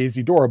to my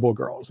Daisy Dorable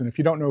girls, and if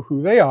you don't know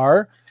who they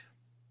are,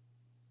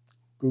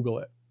 Google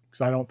it,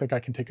 because I don't think I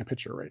can take a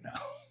picture right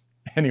now.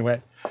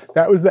 Anyway,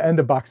 that was the end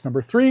of box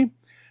number 3.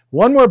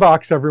 One more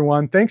box,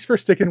 everyone. Thanks for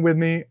sticking with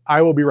me.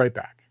 I will be right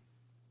back.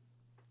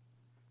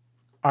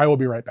 I will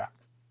be right back.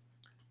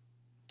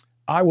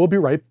 I will be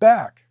right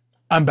back.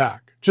 I'm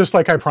back, just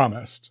like I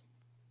promised,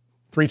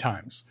 3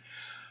 times.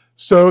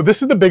 So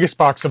this is the biggest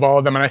box of all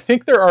of them, and I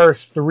think there are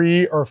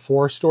 3 or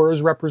 4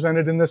 stores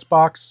represented in this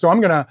box. So I'm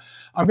gonna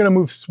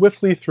move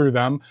swiftly through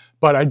them,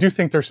 but I do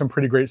think there's some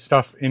pretty great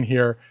stuff in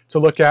here to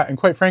look at, and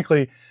quite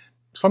frankly,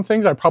 some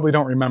things I probably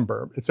don't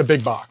remember. It's a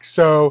big box.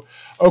 So,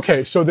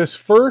 okay, so this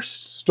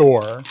first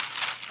store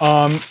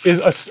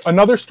is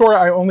another store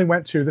I only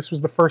went to. This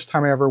was the first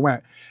time I ever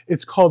went.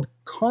 It's called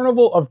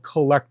Carnival of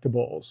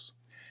Collectibles,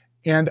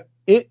 and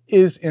it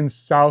is in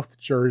South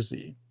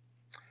Jersey.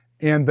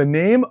 And the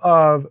name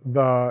of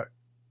the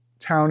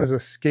town is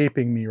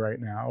escaping me right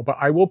now, but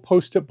I will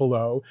post it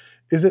below.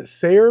 Is it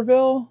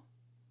Sayreville?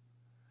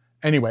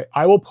 Anyway,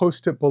 I will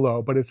post it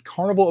below, but it's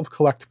Carnival of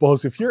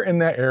Collectibles. If you're in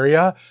that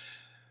area,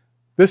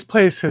 this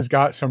place has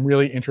got some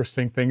really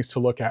interesting things to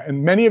look at.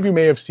 And many of you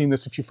may have seen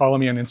this if you follow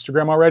me on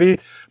Instagram already,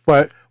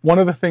 but one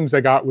of the things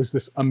I got was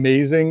this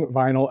amazing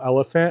vinyl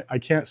elephant. I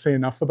can't say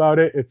enough about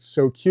it. It's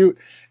so cute.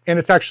 And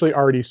it's actually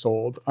already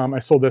sold. I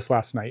sold this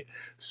last night.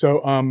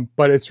 So,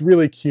 but it's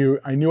really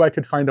cute. I knew I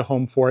could find a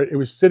home for it. It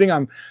was sitting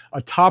on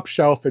a top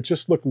shelf. It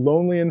just looked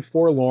lonely and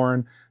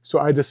forlorn. So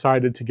I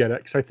decided to get it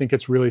because I think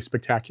it's really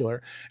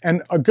spectacular.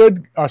 And a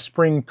good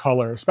spring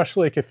color,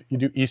 especially like if you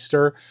do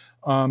Easter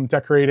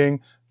decorating.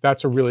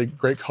 That's a really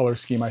great color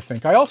scheme, I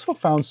think. I also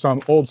found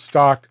some old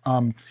stock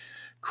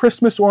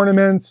Christmas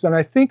ornaments, and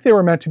I think they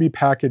were meant to be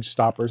package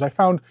stoppers. I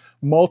found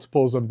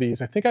multiples of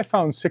these. I think I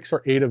found 6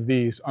 or 8 of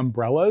these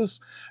umbrellas,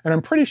 and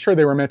I'm pretty sure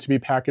they were meant to be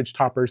package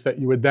toppers that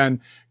you would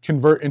then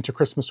convert into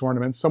Christmas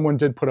ornaments. Someone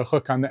did put a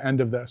hook on the end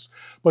of this.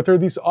 But they're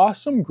these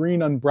awesome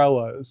green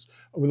umbrellas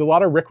with a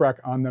lot of rickrack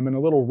on them and a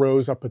little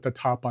rose up at the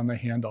top on the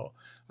handle.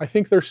 I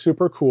think they're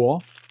super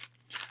cool.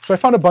 So I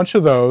found a bunch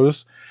of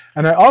those,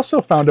 and I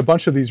also found a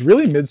bunch of these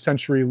really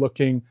mid-century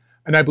looking,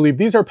 and I believe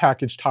these are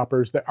package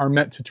toppers that are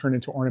meant to turn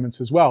into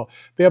ornaments as well.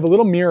 They have a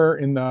little mirror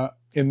in the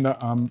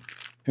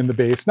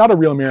base, not a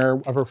real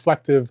mirror, a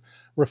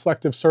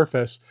reflective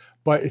surface,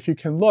 but if you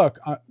can look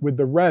with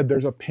the red,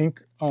 there's a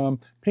pink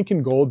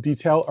and gold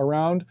detail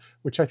around,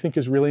 which I think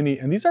is really neat.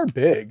 And these are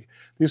big.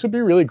 These would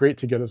be really great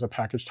to get as a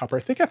package topper. I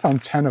think I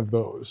found 10 of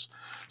those.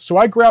 So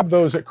I grabbed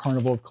those at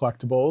Carnival of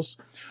Collectibles.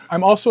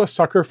 I'm also a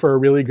sucker for a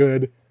really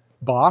good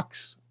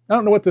box. I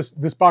don't know what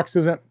this box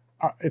isn't.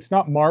 It's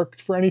not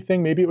marked for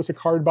anything. Maybe it was a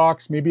card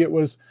box. Maybe it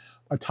was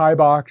a tie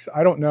box.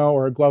 I don't know,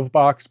 or a glove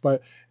box,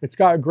 but it's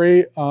got a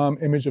great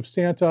image of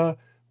Santa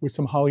with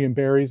some holly and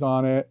berries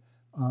on it.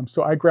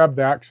 So I grabbed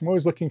that because I'm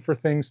always looking for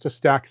things to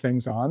stack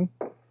things on.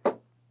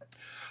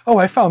 Oh,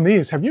 I found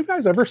these. Have you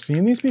guys ever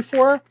seen these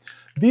before?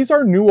 These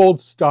are new old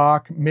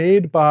stock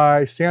made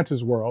by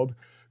Santa's World,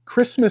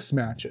 Christmas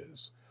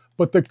matches.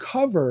 But the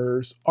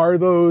covers are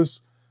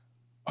those,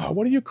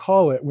 what do you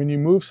call it? When you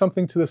move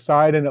something to the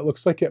side and it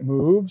looks like it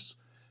moves,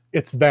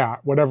 it's that,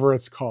 whatever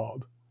it's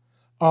called.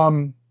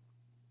 And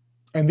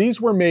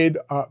these were made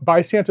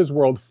by Santa's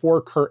World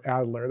for Kurt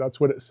Adler. That's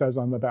what it says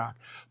on the back.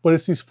 But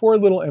it's these 4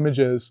 little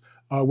images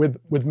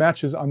with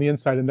matches on the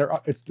inside, and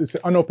it's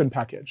an unopened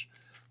package.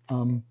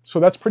 So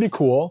that's pretty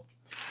cool.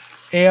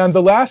 And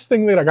the last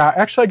thing that I got,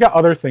 actually I got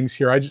other things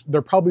here.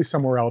 They're probably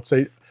somewhere else.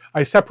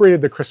 I separated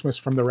the Christmas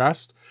from the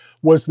rest,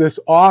 was this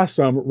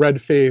awesome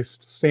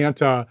red-faced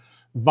Santa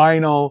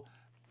vinyl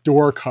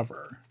door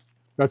cover.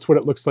 That's what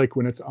it looks like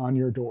when it's on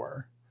your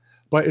door.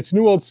 But it's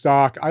new old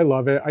stock. I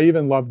love it. I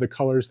even love the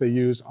colors they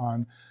use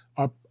on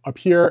up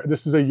here.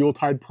 This is a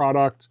Yuletide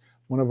product,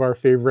 one of our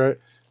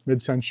favorite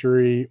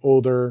mid-century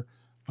older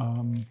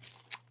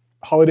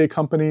holiday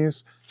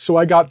companies. So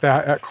I got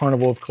that at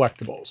Carnival of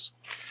Collectibles.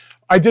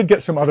 I did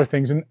get some other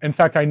things. In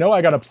fact, I know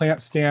I got a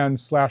plant stand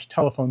 /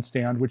 telephone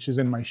stand, which is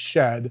in my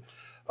shed.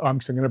 So I'm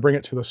going to bring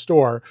it to the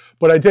store,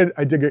 but I did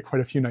get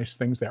quite a few nice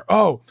things there.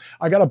 Oh,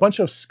 I got a bunch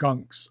of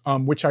skunks,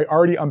 which I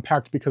already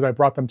unpacked because I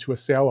brought them to a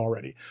sale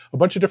already. A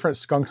bunch of different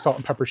skunk salt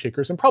and pepper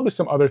shakers, and probably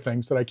some other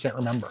things that I can't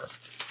remember.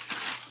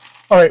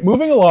 All right,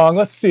 moving along,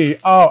 let's see.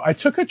 Oh, I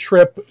took a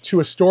trip to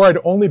a store I'd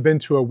only been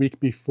to a week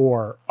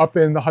before, up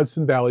in the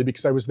Hudson Valley,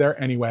 because I was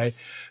there anyway.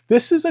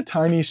 This is a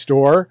tiny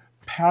store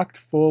packed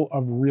full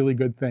of really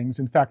good things.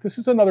 In fact, this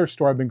is another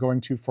store I've been going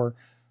to for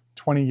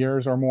 20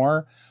 years or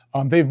more.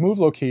 They've moved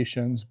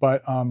locations,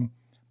 but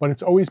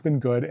it's always been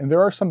good. And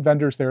there are some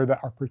vendors there that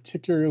are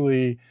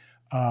particularly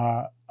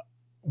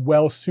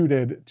well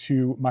suited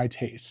to my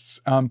tastes.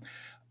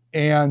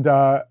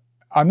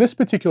 On this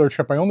particular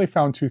trip, I only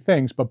found 2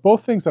 things, but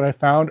both things that I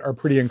found are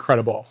pretty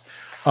incredible.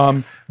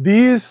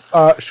 These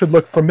should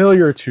look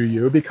familiar to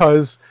you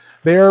because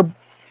they're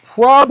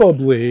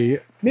probably,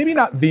 maybe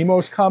not the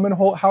most common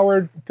Holt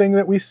Howard thing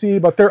that we see,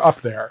 but they're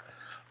up there.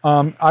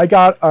 I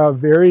got a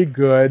very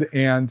good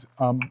and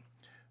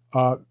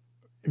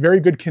very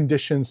good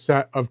condition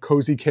set of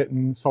Cozy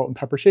Kitten salt and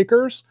pepper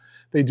shakers.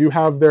 They do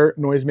have their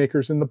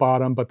noisemakers in the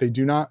bottom, but they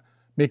do not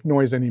make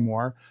noise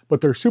anymore.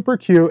 But they're super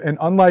cute, and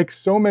unlike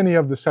so many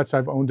of the sets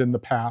I've owned in the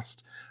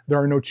past, there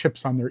are no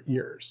chips on their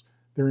ears.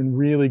 They're in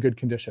really good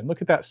condition.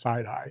 Look at that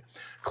side eye.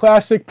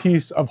 Classic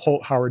piece of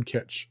Holt Howard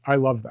kitsch. I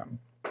love them.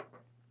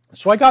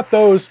 So I got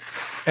those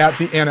at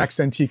the Annex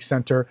Antique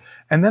Center,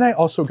 and then I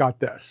also got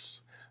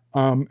this.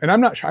 And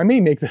I'm not sure, I may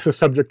make this a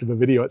subject of a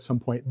video at some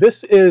point.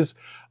 This is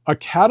a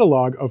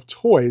catalog of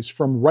toys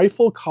from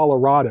Rifle,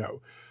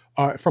 Colorado,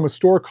 from a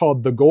store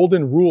called the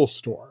Golden Rule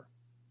Store.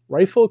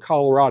 Rifle,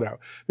 Colorado.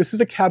 This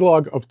is a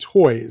catalog of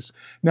toys.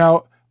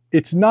 Now,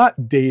 it's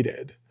not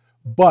dated,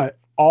 but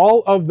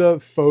all of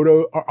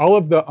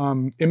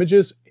the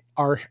images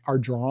are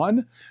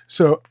drawn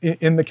so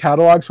in the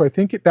catalog. So I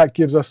think that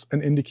gives us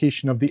an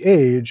indication of the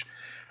age.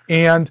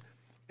 And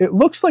it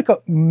looks like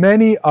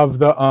many of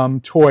the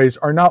toys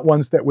are not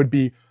ones that would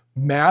be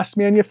mass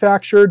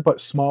manufactured, but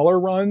smaller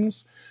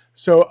runs.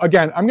 So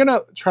again, I'm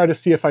gonna try to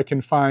see if I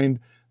can find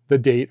the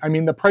date. I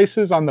mean, the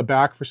prices on the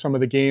back for some of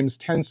the games,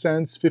 10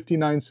 cents,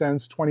 59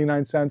 cents,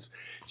 29 cents.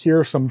 Here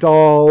are some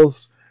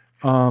dolls,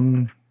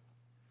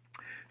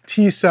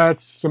 tea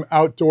sets, some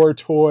outdoor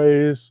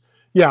toys.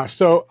 Yeah,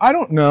 so I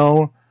don't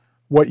know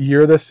what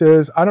year this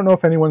is. I don't know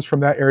if anyone's from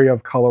that area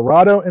of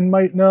Colorado and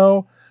might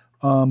know,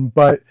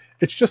 but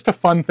it's just a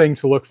fun thing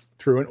to look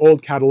through, an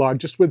old catalog,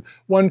 just with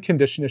one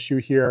condition issue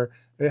here.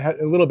 It had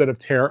a little bit of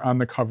tear on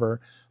the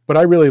cover, but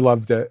I really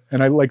loved it,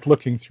 and I liked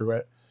looking through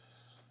it.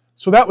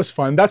 So that was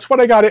fun. That's what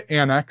I got at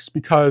Annex,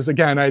 because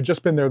again, I had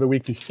just been there the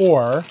week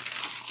before.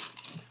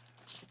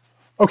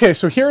 Okay,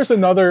 so here's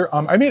another,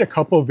 I made a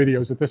couple of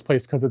videos at this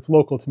place because it's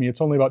local to me.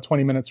 It's only about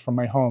 20 minutes from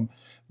my home.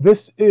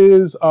 This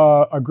is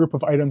a group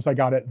of items I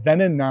got at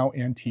Then and Now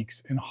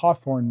Antiques in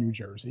Hawthorne, New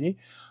Jersey.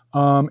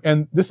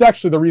 And this is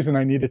actually the reason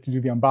I needed to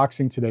do the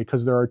unboxing today,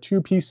 because there are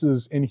 2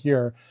 pieces in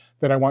here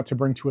that I want to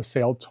bring to a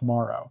sale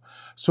tomorrow.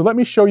 So let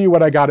me show you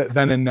what I got at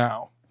Then and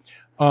Now.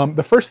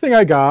 The first thing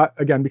I got,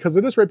 again, because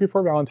it is right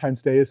before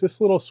Valentine's Day, is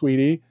this little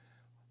sweetie,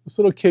 this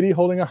little kitty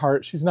holding a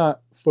heart. She's not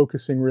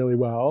focusing really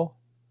well.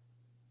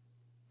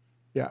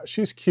 Yeah,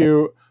 she's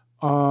cute.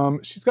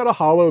 She's got a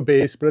hollow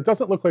base, but it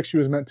doesn't look like she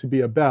was meant to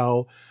be a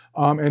bell.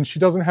 And she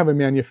doesn't have a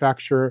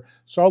manufacturer,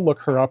 so I'll look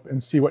her up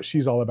and see what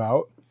she's all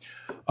about.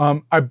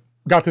 I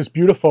got this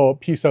beautiful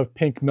piece of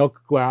pink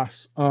milk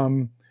glass.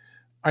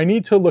 I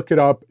need to look it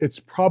up. It's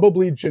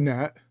probably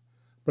Jeanette,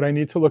 but I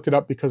need to look it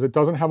up because it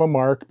doesn't have a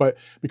mark. But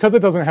because it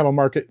doesn't have a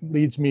mark, it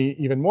leads me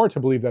even more to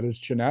believe that it's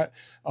Jeanette.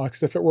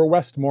 Because if it were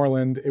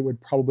Westmoreland, it would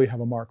probably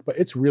have a mark. But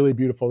it's really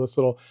beautiful. This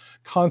little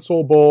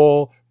console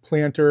bowl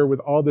planter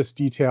with all this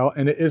detail,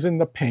 and it is in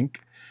the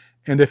pink.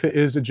 And if it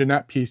is a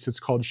Jeanette piece, it's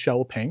called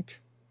Shell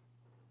Pink.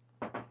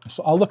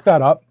 So I'll look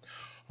that up.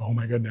 Oh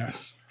my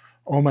goodness.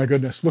 Oh my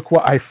goodness, look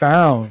what I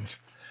found.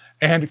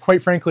 And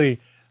quite frankly,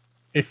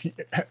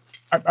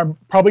 I'm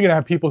probably gonna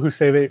have people who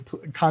say they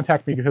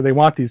contact me because they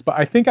want these, but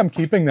I think I'm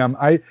keeping them.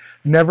 I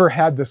never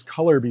had this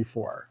color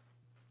before.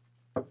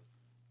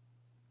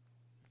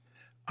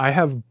 I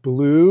have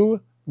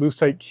blue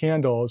lucite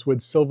candles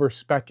with silver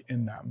speck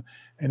in them.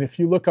 And if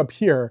you look up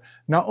here,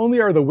 not only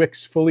are the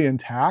wicks fully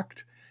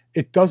intact,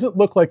 it doesn't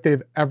look like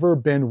they've ever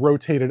been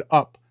rotated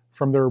up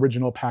from their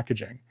original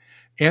packaging.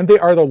 And they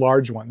are the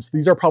large ones.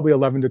 These are probably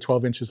 11 to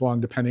 12 inches long,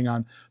 depending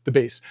on the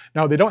base.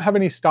 Now, they don't have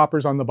any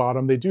stoppers on the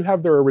bottom. They do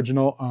have their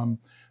original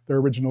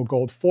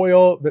gold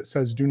foil that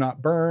says "Do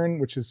Not Burn,"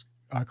 which is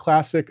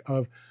classic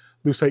of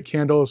lucite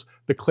candles.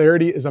 The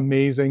clarity is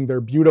amazing. They're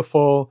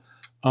beautiful.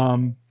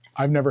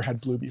 I've never had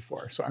blue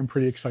before, so I'm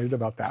pretty excited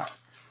about that.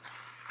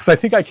 Because I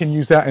think I can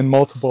use that in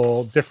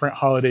multiple different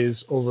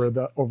holidays over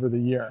the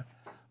year.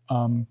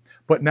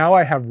 But now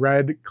I have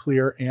red,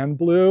 clear, and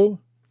blue.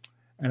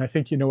 And I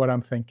think you know what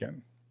I'm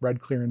thinking. Red,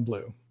 clear, and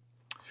blue.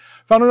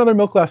 Found another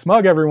milk glass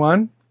mug,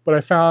 everyone, but I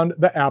found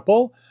the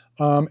apple.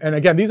 And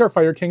again, these are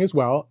Fire King as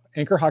well.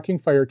 Anchor Hocking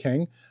Fire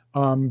King.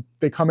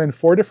 They come in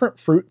 4 different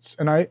fruits,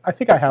 and I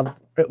think I have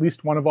at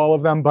least one of all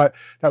of them, but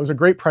that was a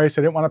great price.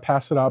 I didn't want to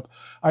pass it up.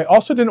 I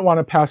also didn't want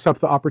to pass up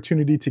the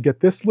opportunity to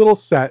get this little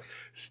set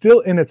still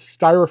in its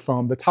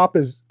styrofoam. The top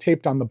is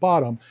taped on the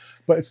bottom,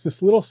 but it's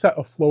this little set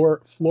of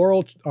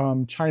floral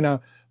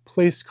China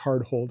place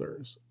card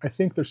holders. I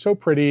think they're so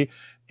pretty,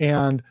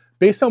 and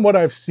based on what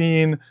I've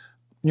seen,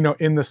 you know,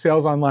 in the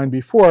sales online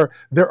before,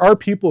 there are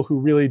people who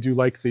really do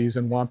like these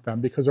and want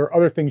them because there are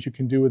other things you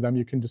can do with them.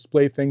 You can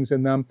display things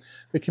in them.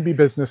 They can be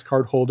business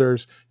card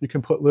holders. You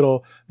can put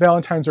little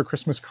Valentine's or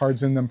Christmas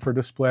cards in them for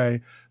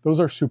display. Those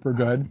are super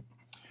good.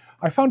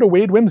 I found a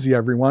Wade Whimsy,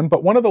 everyone,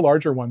 but one of the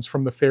larger ones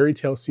from the fairy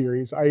tale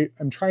series. I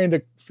am trying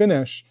to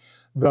finish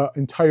the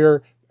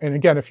entire, and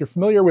again, if you're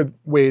familiar with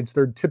Wades,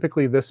 they're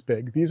typically this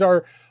big. These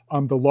are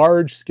the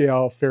large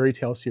scale fairy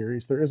tale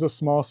series. There is a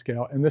small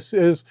scale, and this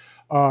is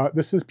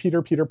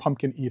Peter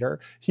Pumpkin Eater.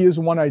 He is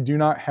one I do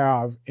not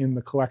have in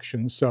the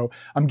collection, so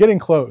I'm getting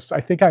close. I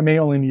think I may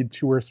only need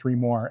 2 or 3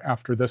 more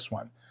after this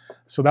one.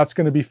 So that's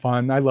gonna be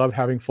fun. I love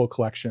having full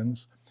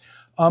collections.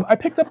 I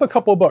picked up a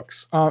couple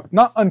books,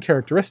 not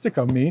uncharacteristic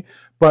of me,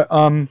 but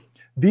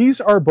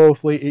these are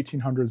both late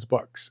 1800s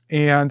books,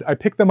 and I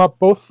picked them up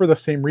both for the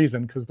same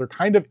reason, because they're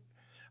kind of,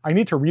 I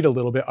need to read a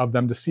little bit of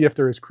them to see if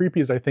they're as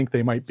creepy as I think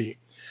they might be.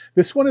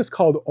 This one is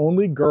called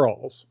Only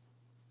Girls.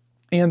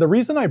 And the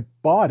reason I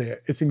bought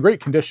it, it's in great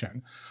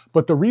condition,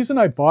 but the reason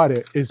I bought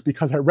it is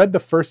because I read the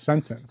first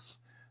sentence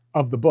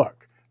of the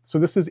book. So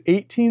this is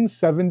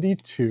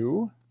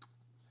 1872.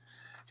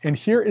 And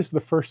here is the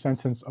first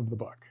sentence of the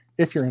book,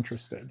 if you're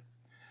interested.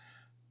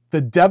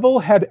 The devil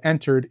had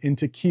entered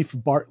into Keith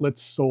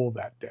Bartlett's soul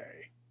that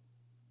day.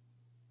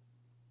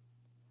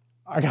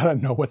 I gotta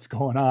know what's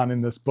going on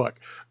in this book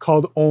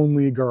called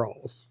Only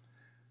Girls.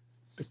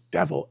 The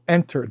devil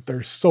entered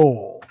their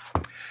soul.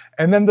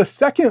 And then the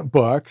second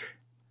book,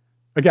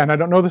 again, I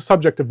don't know the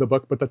subject of the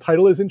book, but the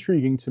title is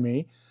intriguing to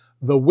me,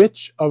 The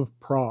Witch of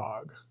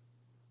Prague.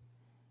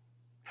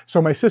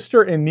 So my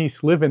sister and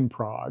niece live in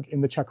Prague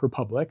in the Czech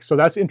Republic, so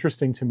that's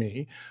interesting to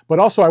me. But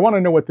also I want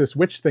to know what this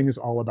witch thing is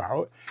all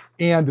about.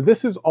 And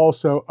this is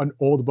also an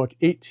old book,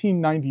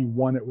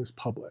 1891 it was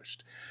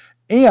published.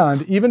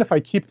 And even if I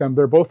keep them,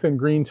 they're both in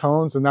green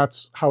tones, and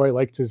that's how I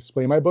like to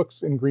display my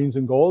books, in greens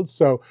and golds.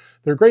 So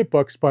they're great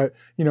books, but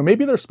you know,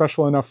 maybe they're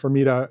special enough for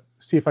me to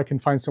see if I can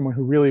find someone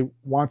who really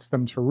wants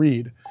them to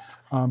read.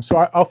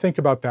 So I'll think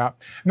about that.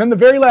 And then the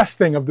very last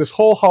thing of this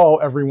whole haul,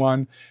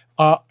 everyone,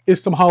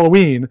 is some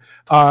Halloween.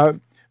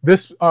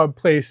 This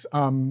place,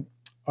 Then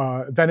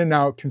and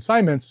Now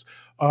Consignments,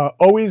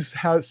 always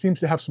seems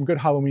to have some good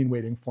Halloween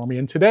waiting for me.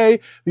 And today,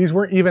 these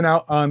weren't even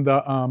out on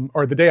the,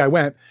 or the day I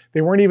went,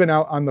 they weren't even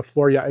out on the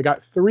floor yet. I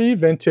got 3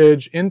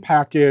 vintage in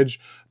package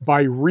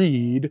by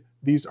Reed.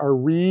 These are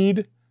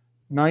Reed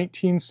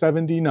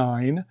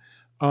 1979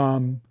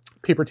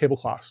 paper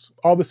tablecloths,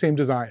 all the same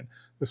design.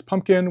 This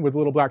pumpkin with a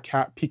little black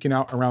cat peeking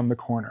out around the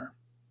corner.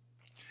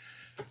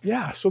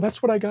 Yeah, so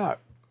that's what I got.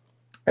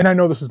 And I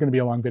know this is going to be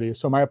a long video,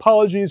 so my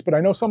apologies, but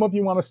I know some of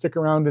you want to stick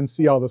around and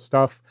see all this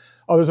stuff.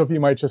 Others of you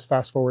might just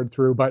fast forward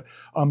through, but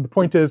the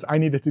point is I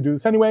needed to do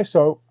this anyway,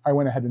 so I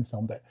went ahead and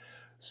filmed it.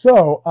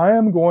 So I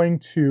am going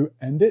to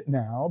end it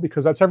now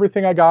because that's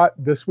everything I got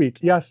this week.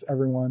 Yes,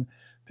 everyone,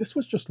 this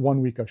was just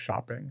 1 week of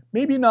shopping.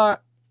 Maybe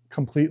not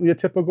completely a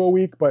typical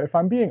week, but if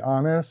I'm being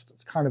honest,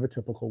 it's kind of a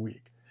typical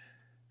week.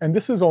 And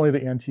this is only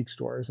the antique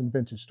stores and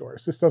vintage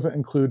stores. This doesn't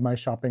include my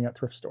shopping at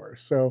thrift stores.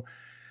 So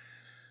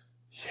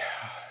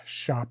yeah,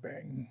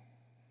 shopping.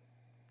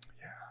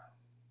 Yeah.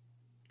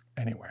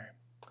 Anyway,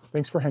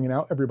 thanks for hanging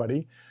out,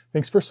 everybody.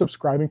 Thanks for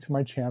subscribing to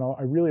my channel.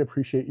 I really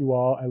appreciate you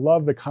all. I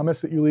love the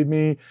comments that you leave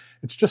me.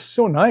 It's just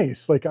so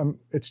nice. Like,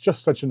 it's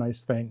just such a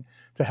nice thing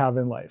to have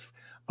in life.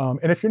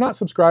 And if you're not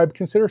subscribed,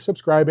 consider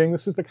subscribing.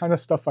 This is the kind of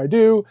stuff I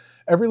do.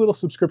 Every little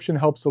subscription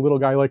helps a little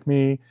guy like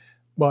me.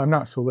 Well, I'm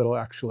not so little,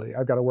 actually.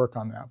 I've got to work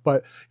on that.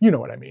 But you know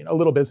what I mean, a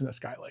little business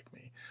guy like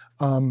me.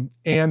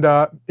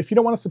 If you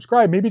don't want to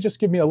subscribe, maybe just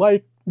give me a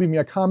like, leave me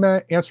a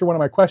comment, answer one of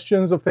my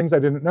questions of things I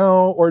didn't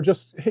know, or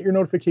just hit your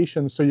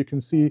notifications so you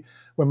can see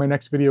when my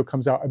next video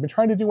comes out. I've been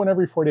trying to do one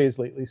every 4 days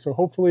lately, so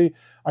hopefully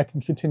I can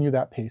continue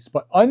that pace.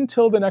 But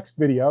until the next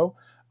video,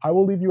 I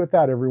will leave you with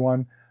that,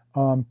 everyone.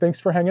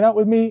 Thanks for hanging out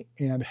with me,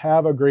 and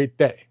have a great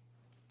day.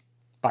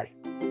 Bye.